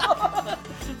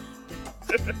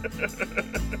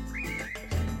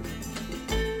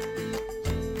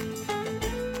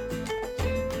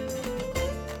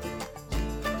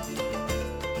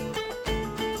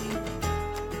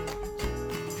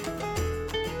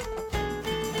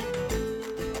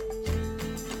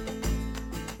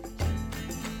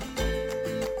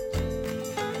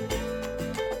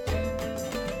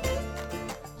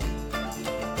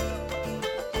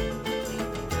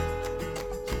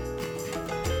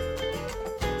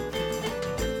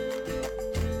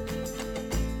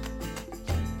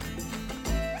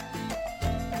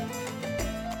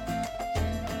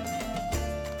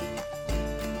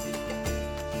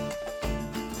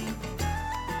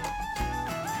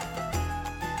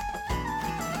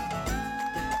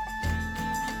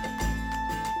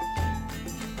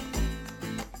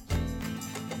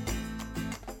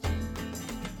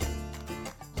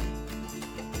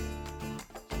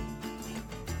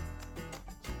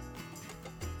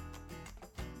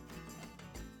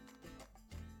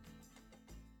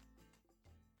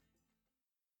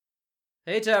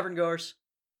 Hey Tavern Goers!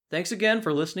 Thanks again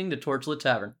for listening to Torchlit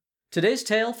Tavern. Today's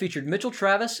tale featured Mitchell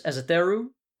Travis as Etheru,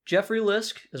 Jeffrey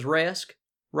Lisk as Raysk,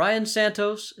 Ryan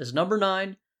Santos as Number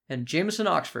 9, and Jameson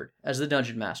Oxford as the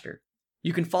Dungeon Master.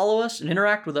 You can follow us and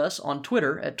interact with us on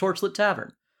Twitter at Torchlit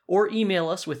Tavern, or email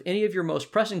us with any of your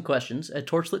most pressing questions at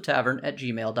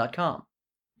torchlittavern@gmail.com.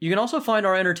 You can also find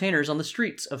our entertainers on the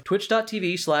streets of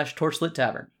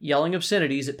twitch.tv/torchlittavern, yelling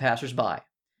obscenities at passersby.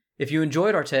 If you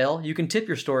enjoyed our tale, you can tip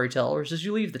your storytellers as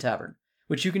you leave the tavern,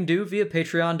 which you can do via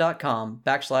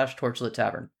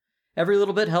patreon.com/torchlittavern. Every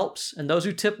little bit helps, and those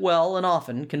who tip well and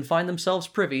often can find themselves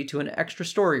privy to an extra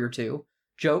story or two,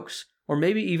 jokes, or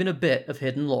maybe even a bit of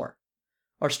hidden lore.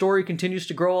 Our story continues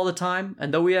to grow all the time,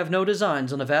 and though we have no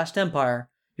designs on a vast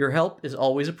empire, your help is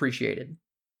always appreciated.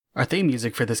 Our theme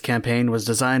music for this campaign was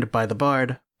designed by the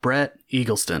bard, Brett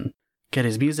Eagleston. Get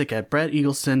his music at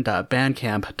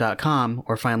bretteagleston.bandcamp.com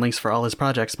or find links for all his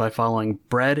projects by following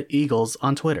Bread Eagles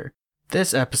on Twitter.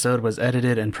 This episode was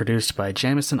edited and produced by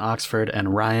Jameson Oxford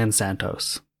and Ryan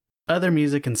Santos. Other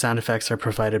music and sound effects are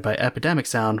provided by Epidemic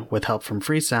Sound with help from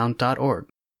freesound.org.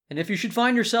 And if you should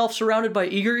find yourself surrounded by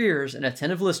eager ears and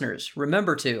attentive listeners,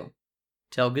 remember to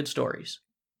tell good stories.